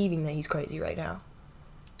 I'm believing that he's crazy right now.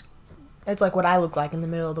 It's like what I look like in the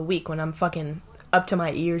middle of the week when I'm fucking up to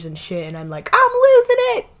my ears and shit, and I'm like, I'm losing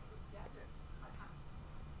it.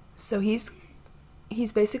 So he's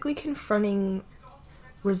basically confronting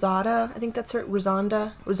Rosada. I think that's her.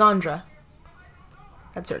 Rosandra.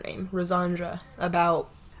 That's her name. Rosandra. About.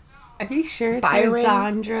 Are you sure it's Byron?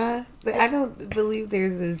 Rosandra? I don't believe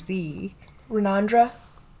there's a Z. Renandra.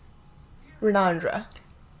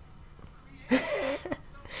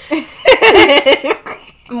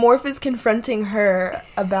 Morph is confronting her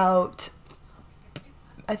about,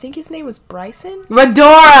 I think his name was Bryson?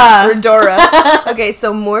 Redora! Okay,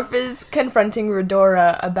 so Morph is confronting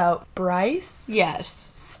Redora about Bryce.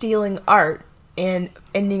 Yes. Stealing art and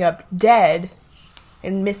ending up dead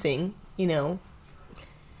and missing, you know.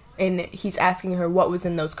 And he's asking her what was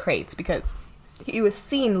in those crates because he was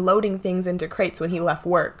seen loading things into crates when he left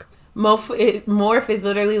work. Morph is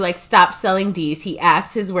literally like, stop selling D's. He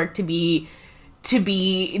asked his work to be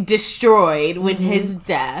destroyed with his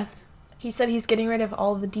death. He said he's getting rid of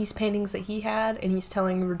all the D's paintings that he had, and he's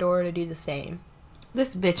telling Redora to do the same.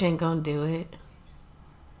 This bitch ain't gonna do it.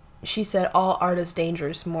 She said all art is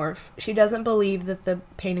dangerous, Morph. She doesn't believe that the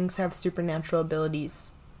paintings have supernatural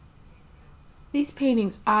abilities. These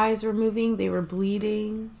paintings' eyes were moving, they were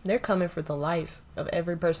bleeding. They're coming for the life of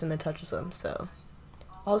every person that touches them, so...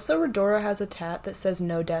 Also, Redora has a tat that says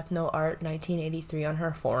No Death, No Art 1983 on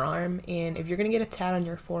her forearm. And if you're going to get a tat on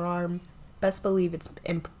your forearm, best believe it's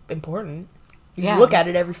important. Yeah. look at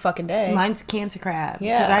it every fucking day. Mine's a cancer crab.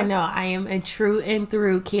 Yeah. Because I know I am a true and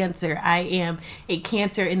through cancer. I am a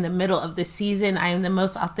cancer in the middle of the season. I am the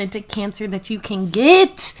most authentic cancer that you can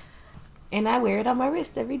get. And I wear it on my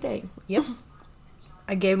wrist every day. Yep.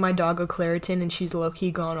 I gave my dog a Claritin, and she's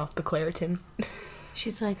low-key gone off the Claritin.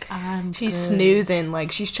 She's like, She's good. snoozing,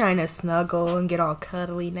 like she's trying to snuggle and get all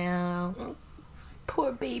cuddly now.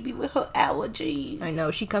 Poor baby with her allergies. I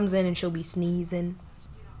know, she comes in and she'll be sneezing,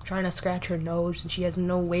 trying to scratch her nose, and she has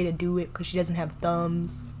no way to do it because she doesn't have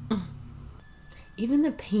thumbs. Even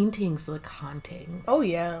the paintings look haunting. Oh,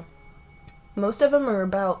 yeah. Most of them are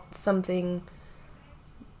about something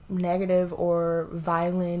negative or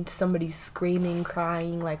violent, somebody screaming,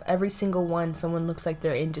 crying. Like, every single one, someone looks like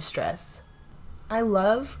they're in distress. I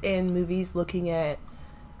love in movies looking at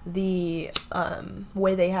the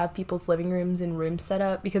way they have people's living rooms and rooms set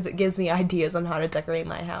up, because it gives me ideas on how to decorate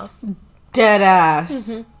my house. Deadass.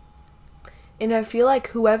 Mm-hmm. And I feel like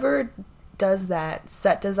whoever does that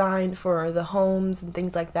set design for the homes and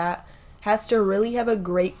things like that has to really have a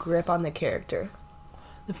great grip on the character.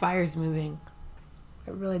 The fire's moving.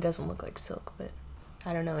 It really doesn't look like silk, but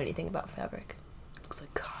I don't know anything about fabric. It looks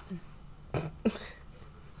like cotton.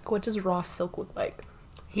 What does raw silk look like?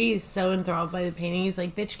 He's so enthralled by the painting. He's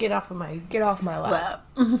like, bitch, get off of my lap.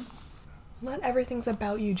 lap. Not everything's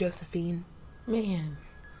about you, Josephine. Man.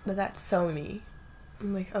 But that's so me.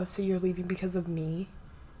 I'm like, oh, so you're leaving because of me?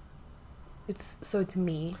 It's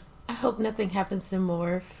me. I hope nothing happens to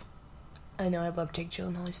Morph. I know, I love Jake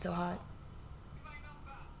Gyllenhaal. He's still hot.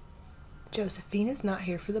 Josephine is not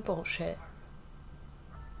here for the bullshit.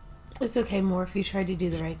 It's okay, Morph. You tried to do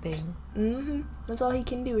the right thing. Mm-hmm. That's all he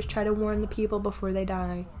can do is try to warn the people before they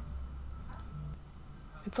die.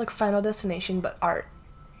 It's like Final Destination, but art.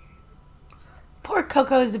 Poor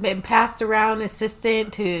Coco's been passed around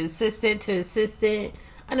assistant to assistant to assistant.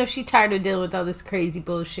 I know she's tired of dealing with all this crazy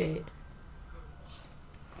bullshit.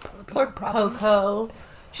 Poor Coco.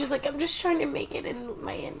 She's like, I'm just trying to make it in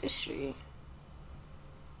my industry.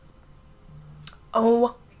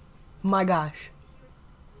 Oh my gosh.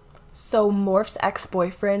 So Morph's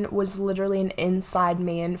ex-boyfriend was literally an inside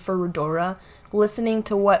man for Redora, listening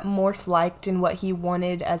to what Morph liked and what he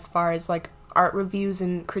wanted as far as like art reviews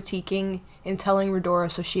and critiquing, and telling Redora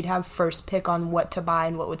so she'd have first pick on what to buy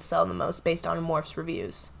and what would sell the most based on Morph's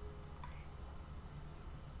reviews.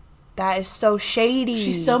 That is so shady.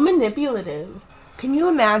 She's so manipulative. Can you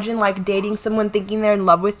imagine like dating someone thinking they're in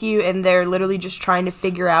love with you and they're literally just trying to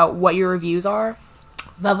figure out what your reviews are?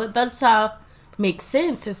 Velvet Buzzsaw makes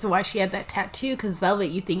sense as to why she had that tattoo, because Velvet,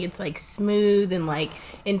 you think it's like smooth and like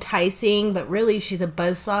enticing, but really she's a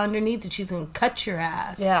buzzsaw underneath and she's gonna cut your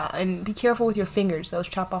ass. Yeah, and be careful with your fingers. Those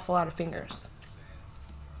chop off a lot of fingers.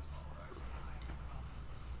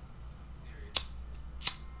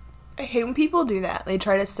 I hate when people do that. They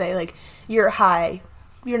try to say like, you're high,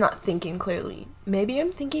 you're not thinking clearly. Maybe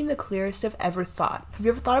I'm thinking the clearest I've ever thought. Have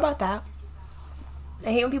you ever thought about that?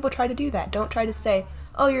 I hate when people try to do that. Don't try to say,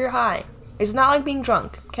 oh, you're high. It's not like being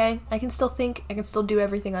drunk, okay? I can still think, I can still do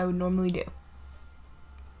everything I would normally do.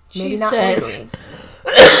 Maybe not legally.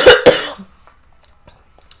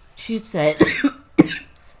 She said,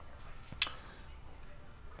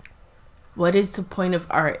 what is the point of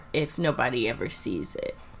art if nobody ever sees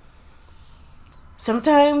it?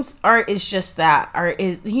 Sometimes art is just that. Art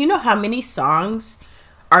is, you know how many songs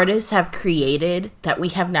artists have created that we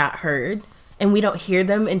have not heard, and we don't hear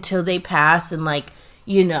them until they pass, and like,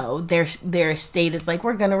 you know, their estate is like,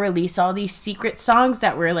 we're gonna release all these secret songs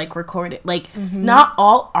that were like recorded. Like, not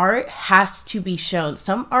all art has to be shown.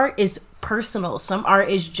 Some art is personal. Some art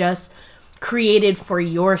is just created for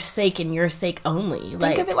your sake and your sake only.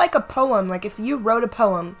 Think of it like a poem. Like if you wrote a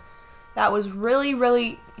poem that was really,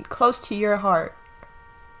 really close to your heart,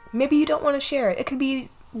 maybe you don't want to share it. It could be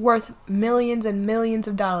worth millions and millions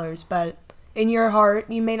of dollars, but in your heart,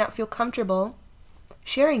 you may not feel comfortable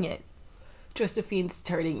sharing it. Josephine's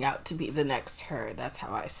turning out to be the next her. That's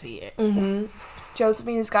how I see it.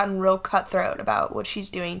 Josephine has gotten real cutthroat about what she's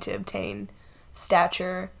doing to obtain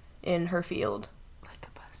stature in her field. Like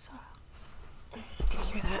a buzzsaw. Can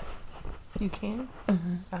you hear that? You can?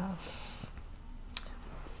 Oh.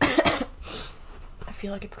 I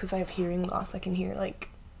feel like it's because I have hearing loss. I can hear like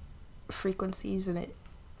frequencies, and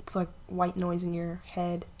it's like white noise in your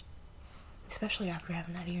head. Especially after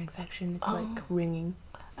having that ear infection, it's like ringing.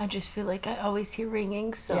 I just feel like I always hear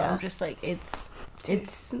ringing, so Yeah. I'm just like, it's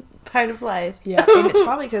part of life. Yeah, and it's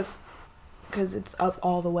probably because it's up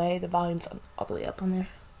all the way. The volume's all the way up on there.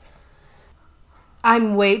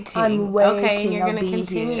 I'm waiting. Okay, and you're I'll going to be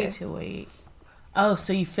continue here. to wait. Oh,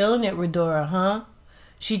 so you feeling it, Redora, huh?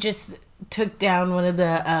 She just took down one of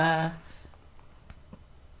the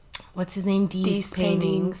what's his name? Dee's Paintings.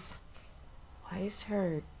 Paintings. Why is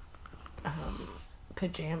her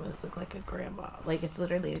pajamas look like a grandma? Like, it's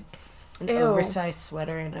literally an Ew. oversized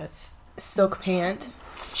sweater and a Silk pant.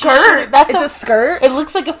 skirt. It's a skirt? It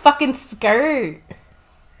looks like a fucking skirt.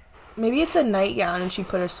 Maybe it's a nightgown and she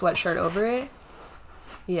put her sweatshirt over it.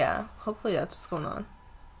 Yeah, hopefully that's what's going on.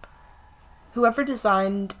 Whoever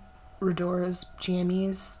designed Redora's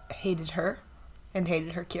jammies hated her and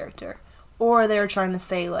hated her character. Or they were trying to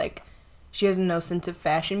say, like, she has no sense of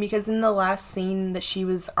fashion, because in the last scene that she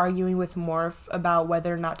was arguing with Morph about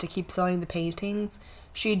whether or not to keep selling the paintings,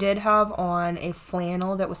 she did have on a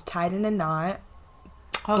flannel that was tied in a knot.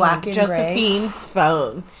 Black and Josephine's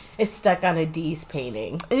phone is stuck on a Dee's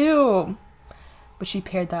painting. Ew. But she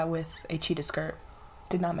paired that with a cheetah skirt.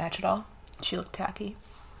 Did not match at all. She looked tacky.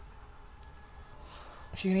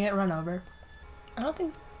 Is she gonna get run over? I don't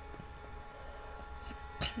think...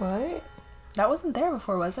 What? That wasn't there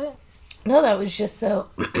before, was it? No, that was just a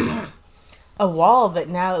wall, but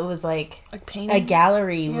now it was like painting? a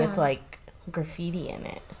gallery with like graffiti in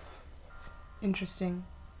it. Interesting.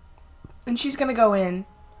 And she's gonna go in.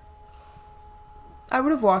 I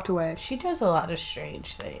would have walked away. She does a lot of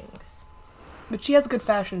strange things. But she has good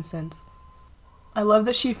fashion sense. I love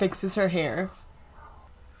that she fixes her hair.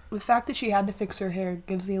 The fact that she had to fix her hair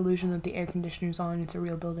gives the illusion that the air conditioner's on and it's a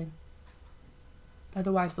real building.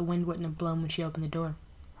 Otherwise, the wind wouldn't have blown when she opened the door.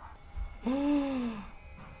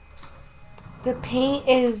 The paint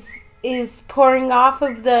is pouring off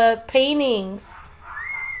of the paintings.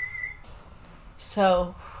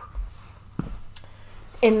 So,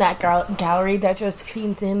 in that gallery that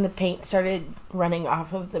Josephine's in, the paint started running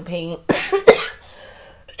off of the paint,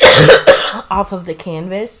 off of the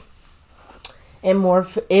canvas. And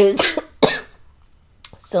Morph is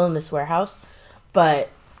still in this warehouse, but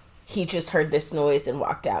he just heard this noise and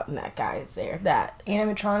walked out, and that guy is there. That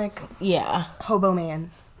animatronic, yeah, hobo man.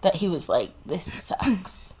 That he was like, this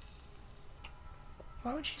sucks.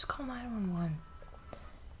 Why would you just call 911?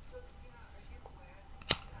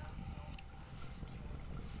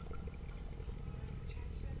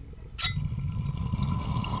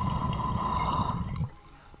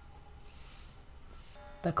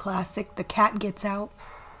 The classic, the cat gets out,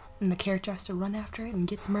 and the character has to run after it and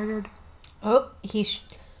gets murdered. Oh,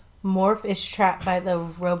 Morph is trapped by the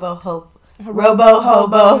Robo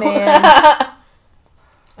Hobo man.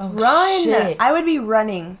 Oh, run! Shit. I would be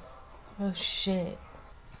running. Oh shit.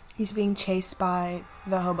 He's being chased by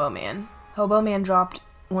the Hobo Man. Hobo Man dropped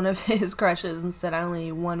one of his crutches and said, I only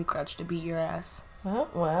need one crutch to beat your ass.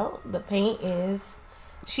 Well, the paint is...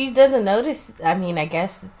 She doesn't notice. I mean, I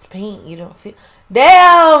guess it's paint. You don't feel...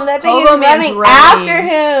 Damn! That thing Hobo is Man's running after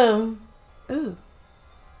him! Ooh.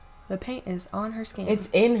 The paint is on her skin. It's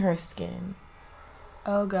in her skin.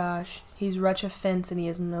 Oh gosh. He's reached a fence and he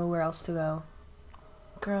has nowhere else to go.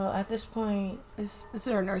 Girl, at this point... Is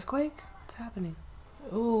there an earthquake? What's happening?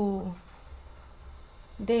 Ooh.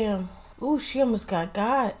 Damn. Ooh, she almost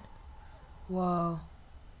got. Whoa.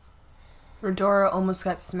 Redora almost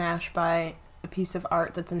got smashed by a piece of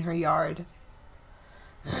art that's in her yard.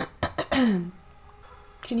 Can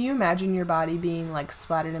you imagine your body being like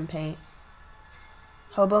splattered in paint?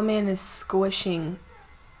 Hobo Man is squishing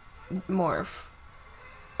Morph.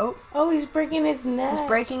 Oh, he's breaking his neck. He's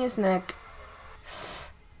breaking his neck.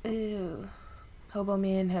 Ew. Hobo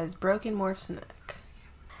Man has broken Morph's neck.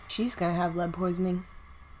 She's gonna have lead poisoning.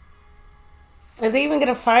 Are they even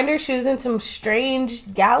gonna find her? She was in some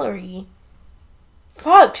strange gallery.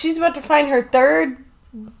 Fuck, she's about to find her third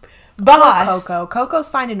boss. Coco's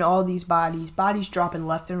finding all these bodies. Bodies dropping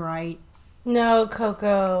left and right. No,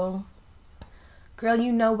 Coco. Girl,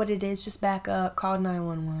 you know what it is. Just back up. Call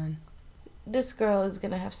 911. This girl is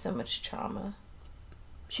gonna have so much trauma.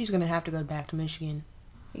 She's gonna have to go back to Michigan.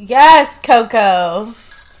 Yes, Coco.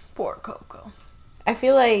 Poor Coco. I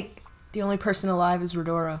feel like... The only person alive is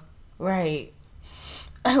Redora. Right.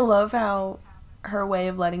 I love how her way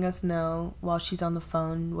of letting us know while she's on the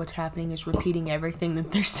phone what's happening is repeating everything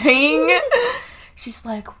that they're saying. She's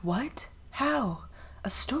like, what? How? A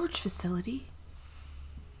storage facility?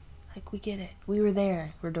 Like, we get it. We were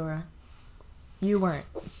there, Redora. You weren't.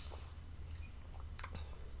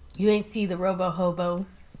 You ain't see the Robo Hobo.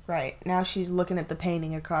 Right. Now she's looking at the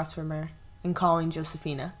painting across from her and calling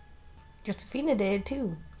Josephina. Josephina did,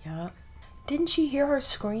 too. Yeah. Didn't she hear her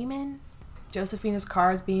screaming? Josephina's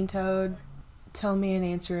car is being towed. Tow man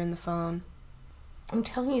answering the phone. I'm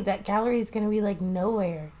telling you, that gallery is going to be like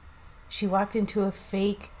nowhere. She walked into a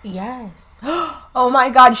fake... Yes. Oh my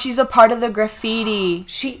god, she's a part of the graffiti.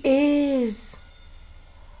 She is.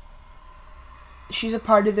 She's a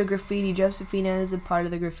part of the graffiti. Josephina is a part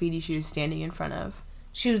of the graffiti she was standing in front of.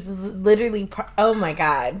 She was literally... oh, my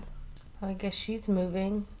God. I guess she's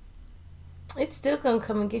moving. It's still gonna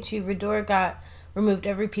come and get you. Redora removed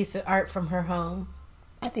every piece of art from her home.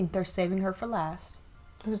 I think they're saving her for last.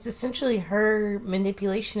 It was essentially her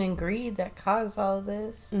manipulation and greed that caused all of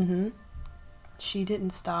this. Mm-hmm. She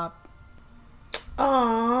didn't stop.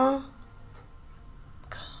 Aww.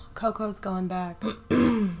 Coco's going back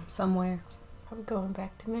somewhere. Probably going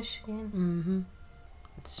back to Michigan. Mm-hmm.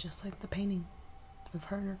 It's just like the painting of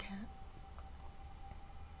her and her cat.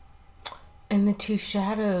 And the two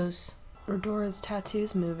shadows. Redora's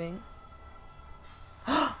tattoo's moving.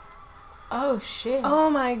 Oh, shit. Oh,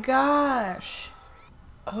 my gosh.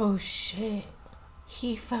 Oh, shit.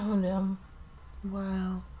 He found them.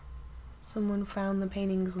 Wow. Someone found the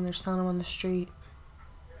paintings and they're selling them on the street.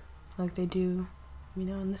 Like they do,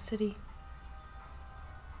 in the city.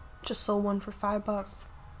 Just sold one for $5.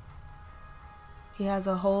 He has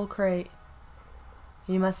a whole crate.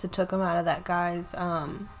 He must have took them out of that guy's,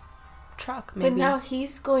 truck, maybe. But now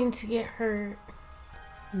he's going to get hurt.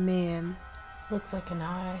 Man. Looks like an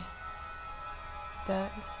eye.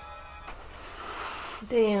 Does.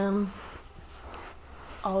 Damn.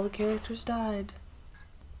 All the characters died.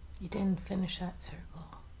 You didn't finish that circle.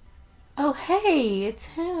 Oh, hey, it's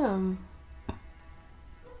him.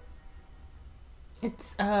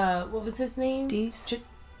 It's, what was his name? Dees?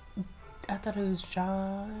 I thought it was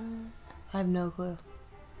John. I have no clue.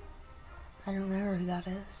 I don't remember who that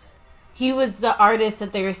is. He was the artist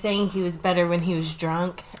that they were saying he was better when he was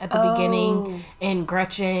drunk at the beginning. And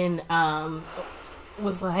Gretchen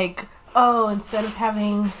was like, oh, instead of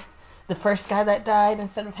having the first guy that died,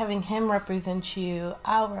 instead of having him represent you,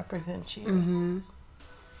 I'll represent you. Mm-hmm.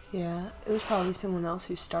 Yeah, it was probably someone else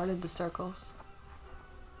who started the circles.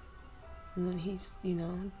 And then he's,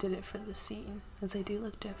 did it for the scene, as they do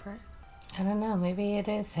look different. I don't know, maybe it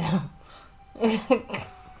is him.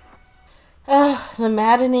 The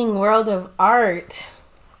maddening world of art.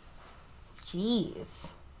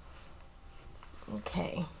 Jeez.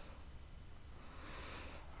 Okay.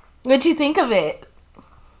 What'd you think of it?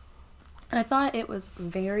 I thought it was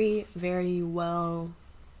very, very well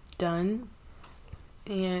done.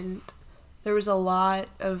 And there was a lot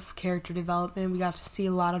of character development. We got to see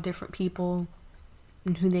a lot of different people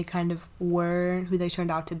and who they kind of were, who they turned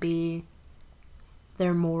out to be,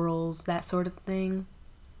 their morals, that sort of thing.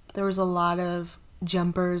 There was a lot of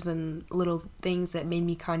jumpers and little things that made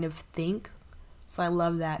me kind of think. So I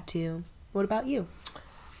love that too. What about you?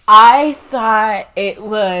 I thought it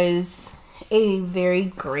was a very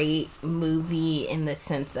great movie in the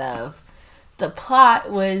sense of the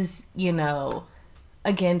plot was,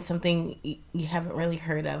 again, something you haven't really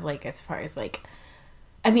heard of, like, as far as, like,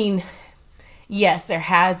 I mean, yes, there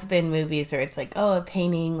has been movies where it's like, oh, a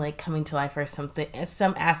painting, like, coming to life or something,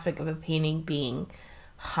 some aspect of a painting being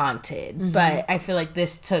haunted. Mm-hmm. But I feel like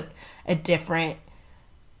this took a different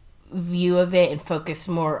view of it and focused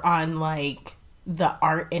more on, like, the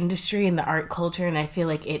art industry and the art culture. And I feel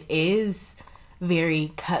like it is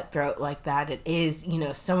very cutthroat like that. It is,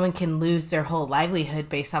 someone can lose their whole livelihood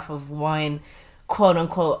based off of one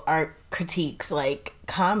quote-unquote art critiques, like,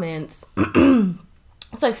 comments. So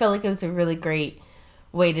I felt like it was a really great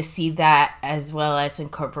way to see that, as well as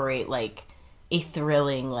incorporate, like, a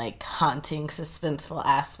thrilling, like, haunting, suspenseful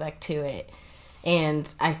aspect to it.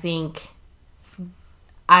 And I think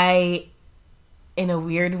I, in a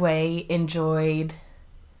weird way,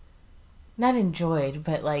 not enjoyed,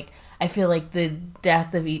 but, like, I feel like the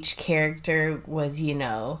death of each character was,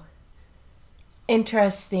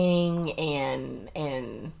 interesting,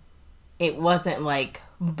 and it wasn't, like,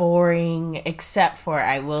 boring, except for,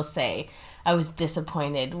 I will say, I was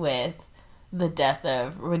disappointed with the death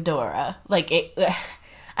of Redora. Like,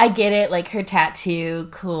 I get it, like, her tattoo,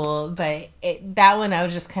 cool, but that one I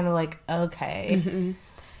was just kind of like, okay. Mm-hmm.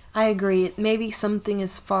 I agree. Maybe something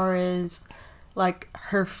as far as, like,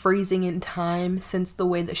 her freezing in time, since the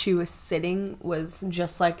way that she was sitting was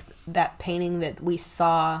just like that painting that we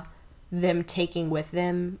saw them taking with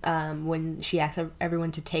them when she asked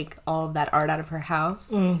everyone to take all of that art out of her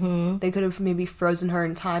house. Mm-hmm. They could have maybe frozen her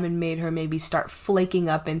in time and made her maybe start flaking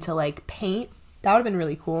up into, like, paint. That would have been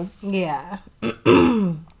really cool. Yeah.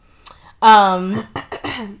 Who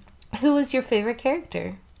was your favorite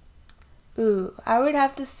character? Ooh, I would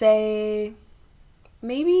have to say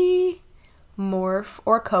maybe Morph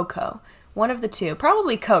or Coco. One of the two.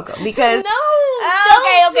 Probably Coco, because... No!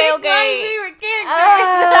 Okay. My favorite characters.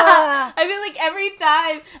 I feel like every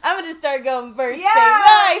time I'm going to start going first.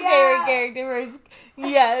 Favorite character first.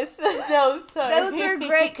 Yes. No, sorry. Those were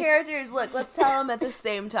great characters. Look, let's tell them at the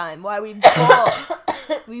same time why we both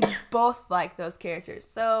we both like those characters.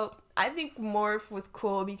 So I think Morph was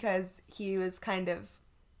cool because he was kind of,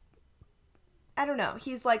 I don't know,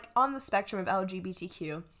 he's like on the spectrum of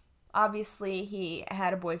LGBTQ. Obviously, he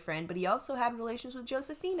had a boyfriend, but he also had relations with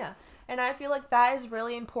Josephina. And I feel like that is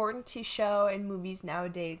really important to show in movies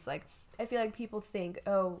nowadays. Like, I feel like people think,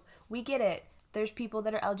 oh, we get it. There's people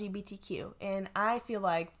that are LGBTQ. And I feel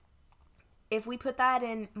like if we put that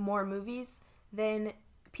in more movies, then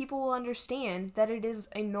people will understand that it is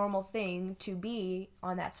a normal thing to be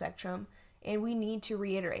on that spectrum. And we need to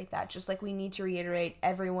reiterate that, just like we need to reiterate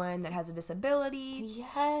everyone that has a disability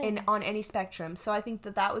and on any spectrum. So I think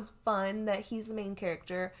that was fun that he's the main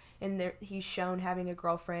character and he's shown having a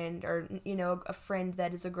girlfriend or, you know, a friend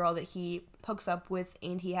that is a girl that he hooks up with,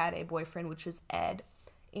 and he had a boyfriend, which was Ed.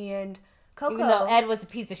 And Coco... Even though Ed was a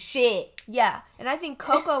piece of shit. Yeah, and I think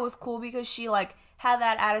Coco was cool because she, like, had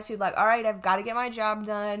that attitude, like, all right, I've got to get my job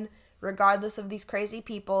done, regardless of these crazy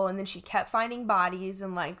people. And then she kept finding bodies,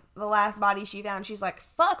 and like the last body she found, she's like,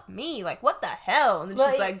 fuck me, like what the hell? And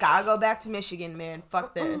then she's like, gotta go back to Michigan, man,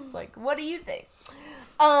 fuck this. Like, what do you think?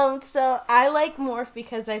 So I like Morph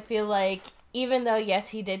because I feel like even though yes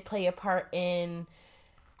he did play a part in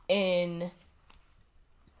the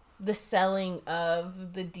selling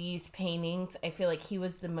of the D's paintings, I feel like he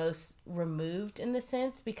was the most removed in the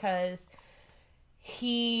sense because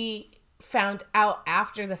he found out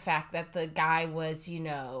after the fact that the guy was, in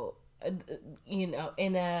a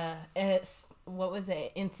what was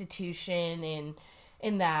it, institution, and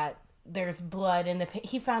in that there's blood in the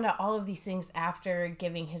he found out all of these things after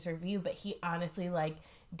giving his review, but he honestly like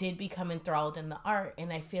did become enthralled in the art,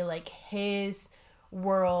 and I feel like his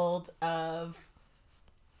world of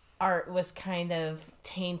art was kind of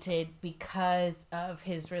tainted because of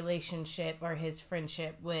his relationship or his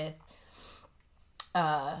friendship with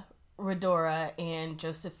Redora and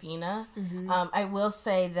Josephina. I will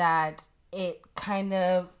say that it kind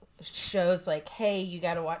of shows like, hey, you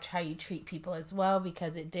got to watch how you treat people as well,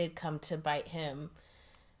 because it did come to bite him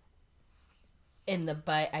in the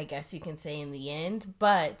butt, I guess you can say, in the end.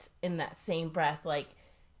 But in that same breath, like,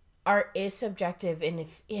 art is subjective, and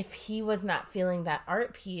if he was not feeling that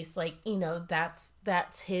art piece, like,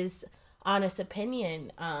 that's his honest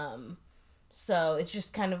opinion. So it's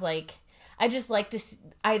just kind of like,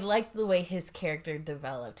 I liked the way his character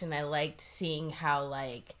developed, and I liked seeing how,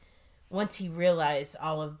 like, once he realized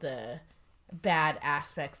all of the bad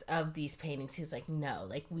aspects of these paintings, he was like, no,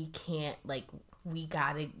 like, we can't, like, we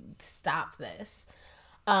gotta stop this.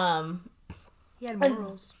 He had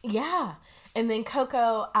morals. Yeah. And then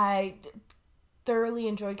Coco, I thoroughly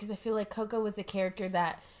enjoyed, because I feel like Coco was a character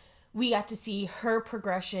that we got to see her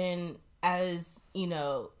progression as,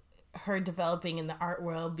 her developing in the art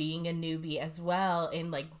world, being a newbie as well,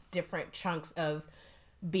 in like different chunks of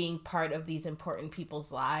being part of these important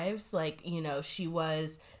people's lives. Like, she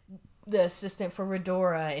was the assistant for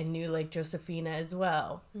Redora and knew like Josephina as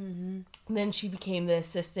well. And then she became the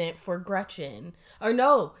assistant for Gretchen. Or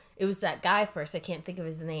no, it was that guy first. I can't think of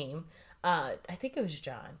his name. I think it was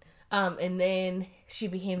John. And then she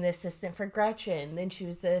became the assistant for Gretchen. Then she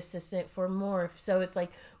was the assistant for Morph. So it's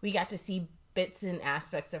like we got to see bits and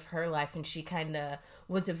aspects of her life, and she kind of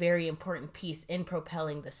was a very important piece in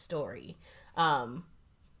propelling the story.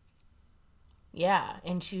 Yeah,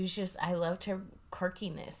 and she was just, I loved her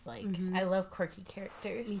quirkiness. Like, I love quirky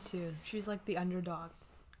characters. Me too. She was like the underdog.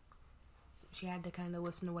 She had to kind of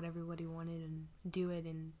listen to what everybody wanted and do it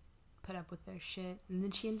and put up with their shit. And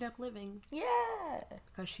then she ended up living. Yeah.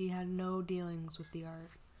 Because she had no dealings with the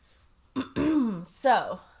art.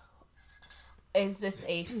 So, is this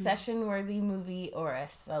a session-worthy movie or a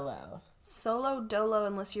solo? Solo dolo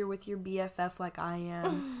unless you're with your BFF like I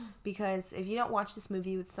am. Because if you don't watch this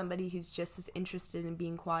movie with somebody who's just as interested in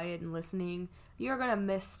being quiet and listening, you're going to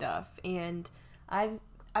miss stuff. And I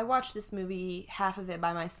watched this movie, half of it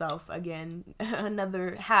by myself again.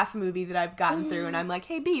 Another half movie that I've gotten through. And I'm like,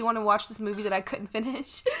 hey, B, you want to watch this movie that I couldn't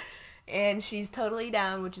finish? And she's totally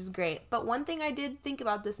down, which is great. But one thing I did think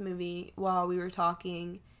about this movie while we were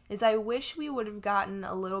talking is I wish we would have gotten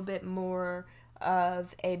a little bit more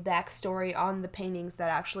of a backstory on the paintings that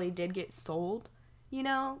actually did get sold,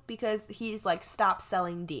 because he's like, stop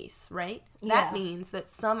selling D's, right? Yeah. That means that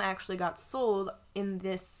some actually got sold in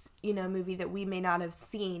this, movie that we may not have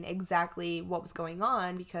seen exactly what was going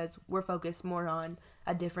on because we're focused more on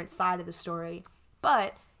a different side of the story.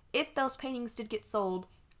 But if those paintings did get sold,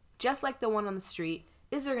 just like the one on the street,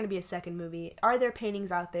 is there going to be a second movie? Are there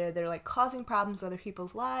paintings out there that are like causing problems in other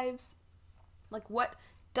people's lives? Like, what?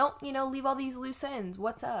 Don't, leave all these loose ends.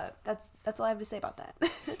 What's up? That's all I have to say about that.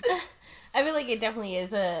 I feel like it definitely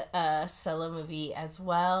is a solo movie as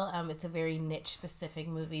well. It's a very niche specific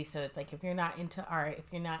movie, so it's like if you're not into art, if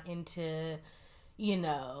you're not into, you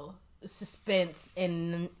know, suspense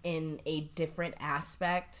in a different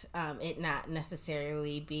aspect, it not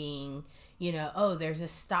necessarily being, you know, oh, there's a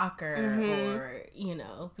stalker or, you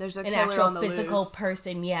know, there's an actual on the physical loose.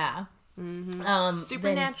 person, yeah.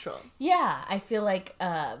 Supernatural. Then, yeah, I feel like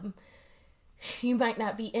you might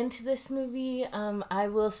not be into this movie. I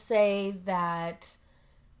will say that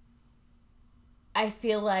I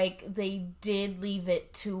feel like they did leave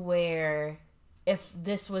it to where if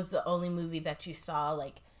this was the only movie that you saw,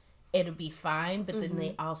 like, it'll be fine. But then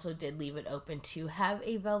they also did leave it open to have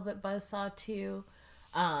a Velvet Buzzsaw too.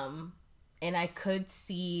 And I could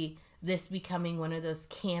see this becoming one of those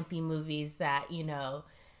campy movies that, you know,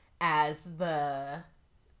 as the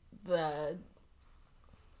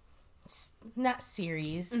not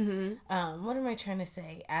series. What am I trying to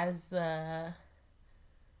say? As the,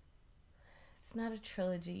 it's not a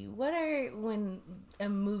trilogy. What are, when a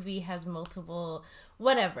movie has multiple,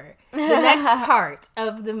 whatever, the next part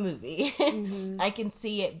of the movie. I can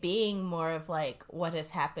see it being more of like what has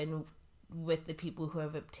happened with the people who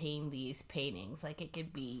have obtained these paintings. Like it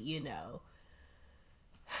could be, you know,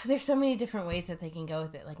 there's so many different ways that they can go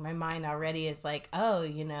with it. Like my mind already is like, oh,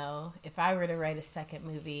 you know, if I were to write a second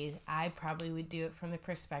movie, I probably would do it from the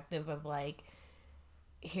perspective of like,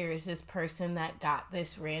 here's this person that got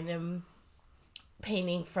this random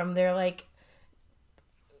painting from their, like,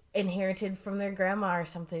 inherited from their grandma or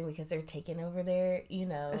something because they're taking over their, you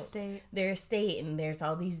know, their estate, and there's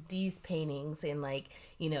all these D's paintings and, like,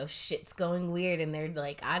 you know, shit's going weird and they're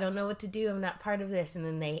like, I don't know what to do, I'm not part of this, and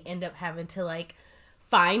then they end up having to, like,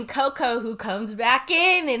 find Coco, who comes back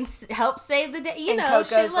in and helps save the day, you know, Coco's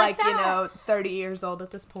shit like that. You know, 30 years old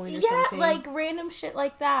at this point or something. Yeah, like random shit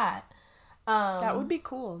like that. That would be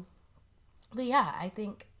cool. But yeah, I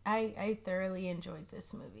think I thoroughly enjoyed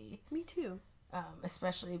this movie. Me too.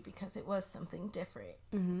 Especially because it was something different.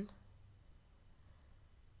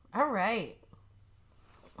 All right.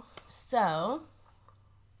 So,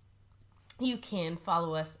 you can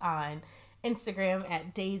follow us on Instagram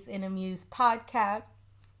at Days in a Muse Podcast.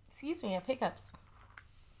 Excuse me, I have hiccups.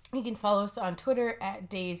 You can follow us on Twitter at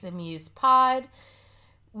Days in Muse Pod.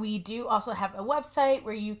 We do also have a website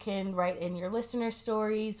where you can write in your listener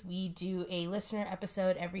stories. We do a listener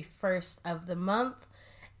episode every first of the month.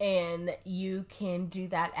 And you can do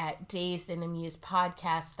that at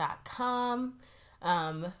daysinthemusepodcast.com.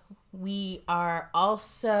 We are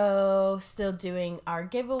also still doing our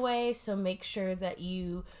giveaway, so make sure that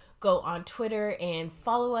you go on Twitter and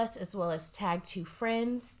follow us, as well as tag 2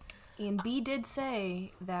 friends. And B did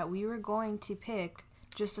say that we were going to pick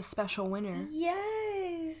just a special winner.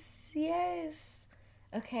 Yes.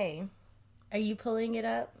 Okay. Are you pulling it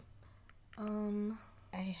up?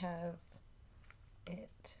 I have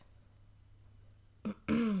it.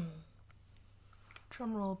 Drum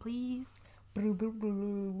roll, please.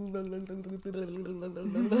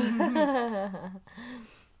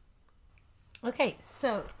 Okay,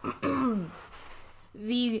 so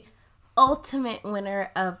the ultimate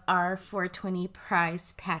winner of our 420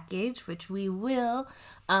 prize package, which we will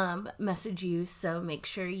message you, so make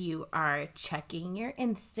sure you are checking your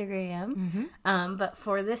Instagram. But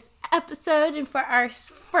for this episode and for our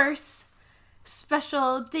first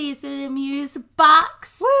special Days in a Muse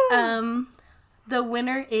box, the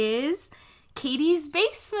winner is Katie's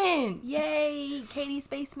Basement. Yay, Katie's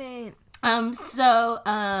Basement. So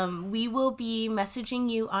we will be messaging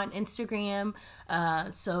you on Instagram,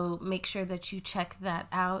 so make sure that you check that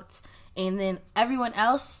out. And then everyone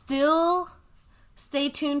else, still stay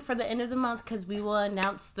tuned for the end of the month, because we will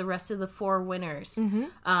announce the rest of the 4 winners,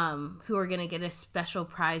 who are going to get a special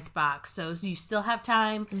prize box. So you still have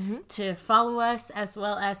time to follow us, as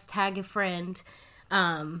well as tag a friend.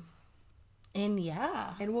 And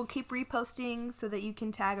yeah. And we'll keep reposting so that you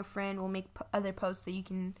can tag a friend. We'll make other posts that you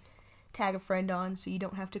can tag a friend on, so you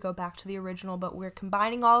don't have to go back to the original, but we're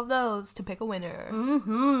combining all of those to pick a winner.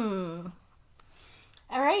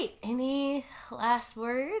 All right, any last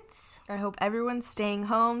words? I hope everyone's staying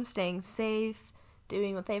home, staying safe,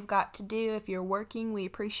 doing what they've got to do. If you're working, we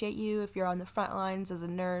appreciate you. If you're on the front lines as a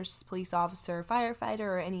nurse, police officer, firefighter,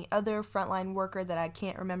 or any other frontline worker that I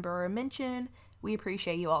can't remember or mention, we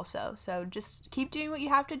appreciate you also. So just keep doing what you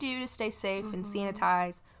have to do to stay safe and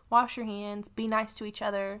sanitize. Wash your hands. Be nice to each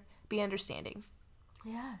other. Be understanding.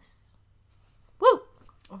 Yes. Woo!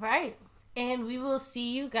 All right. And we will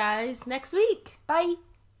see you guys next week. Bye.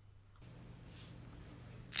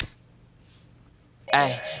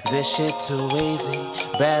 Ay, this shit too easy.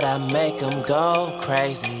 Bet I make them go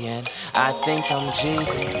crazy. And I think I'm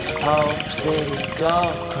Jeezy. Whole city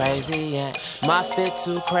go crazy. And my fit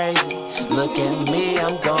too crazy. Look at me,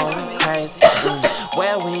 I'm going crazy.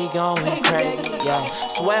 Where we going crazy? Yeah,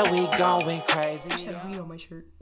 swear we going crazy. I should have weed on my shirt.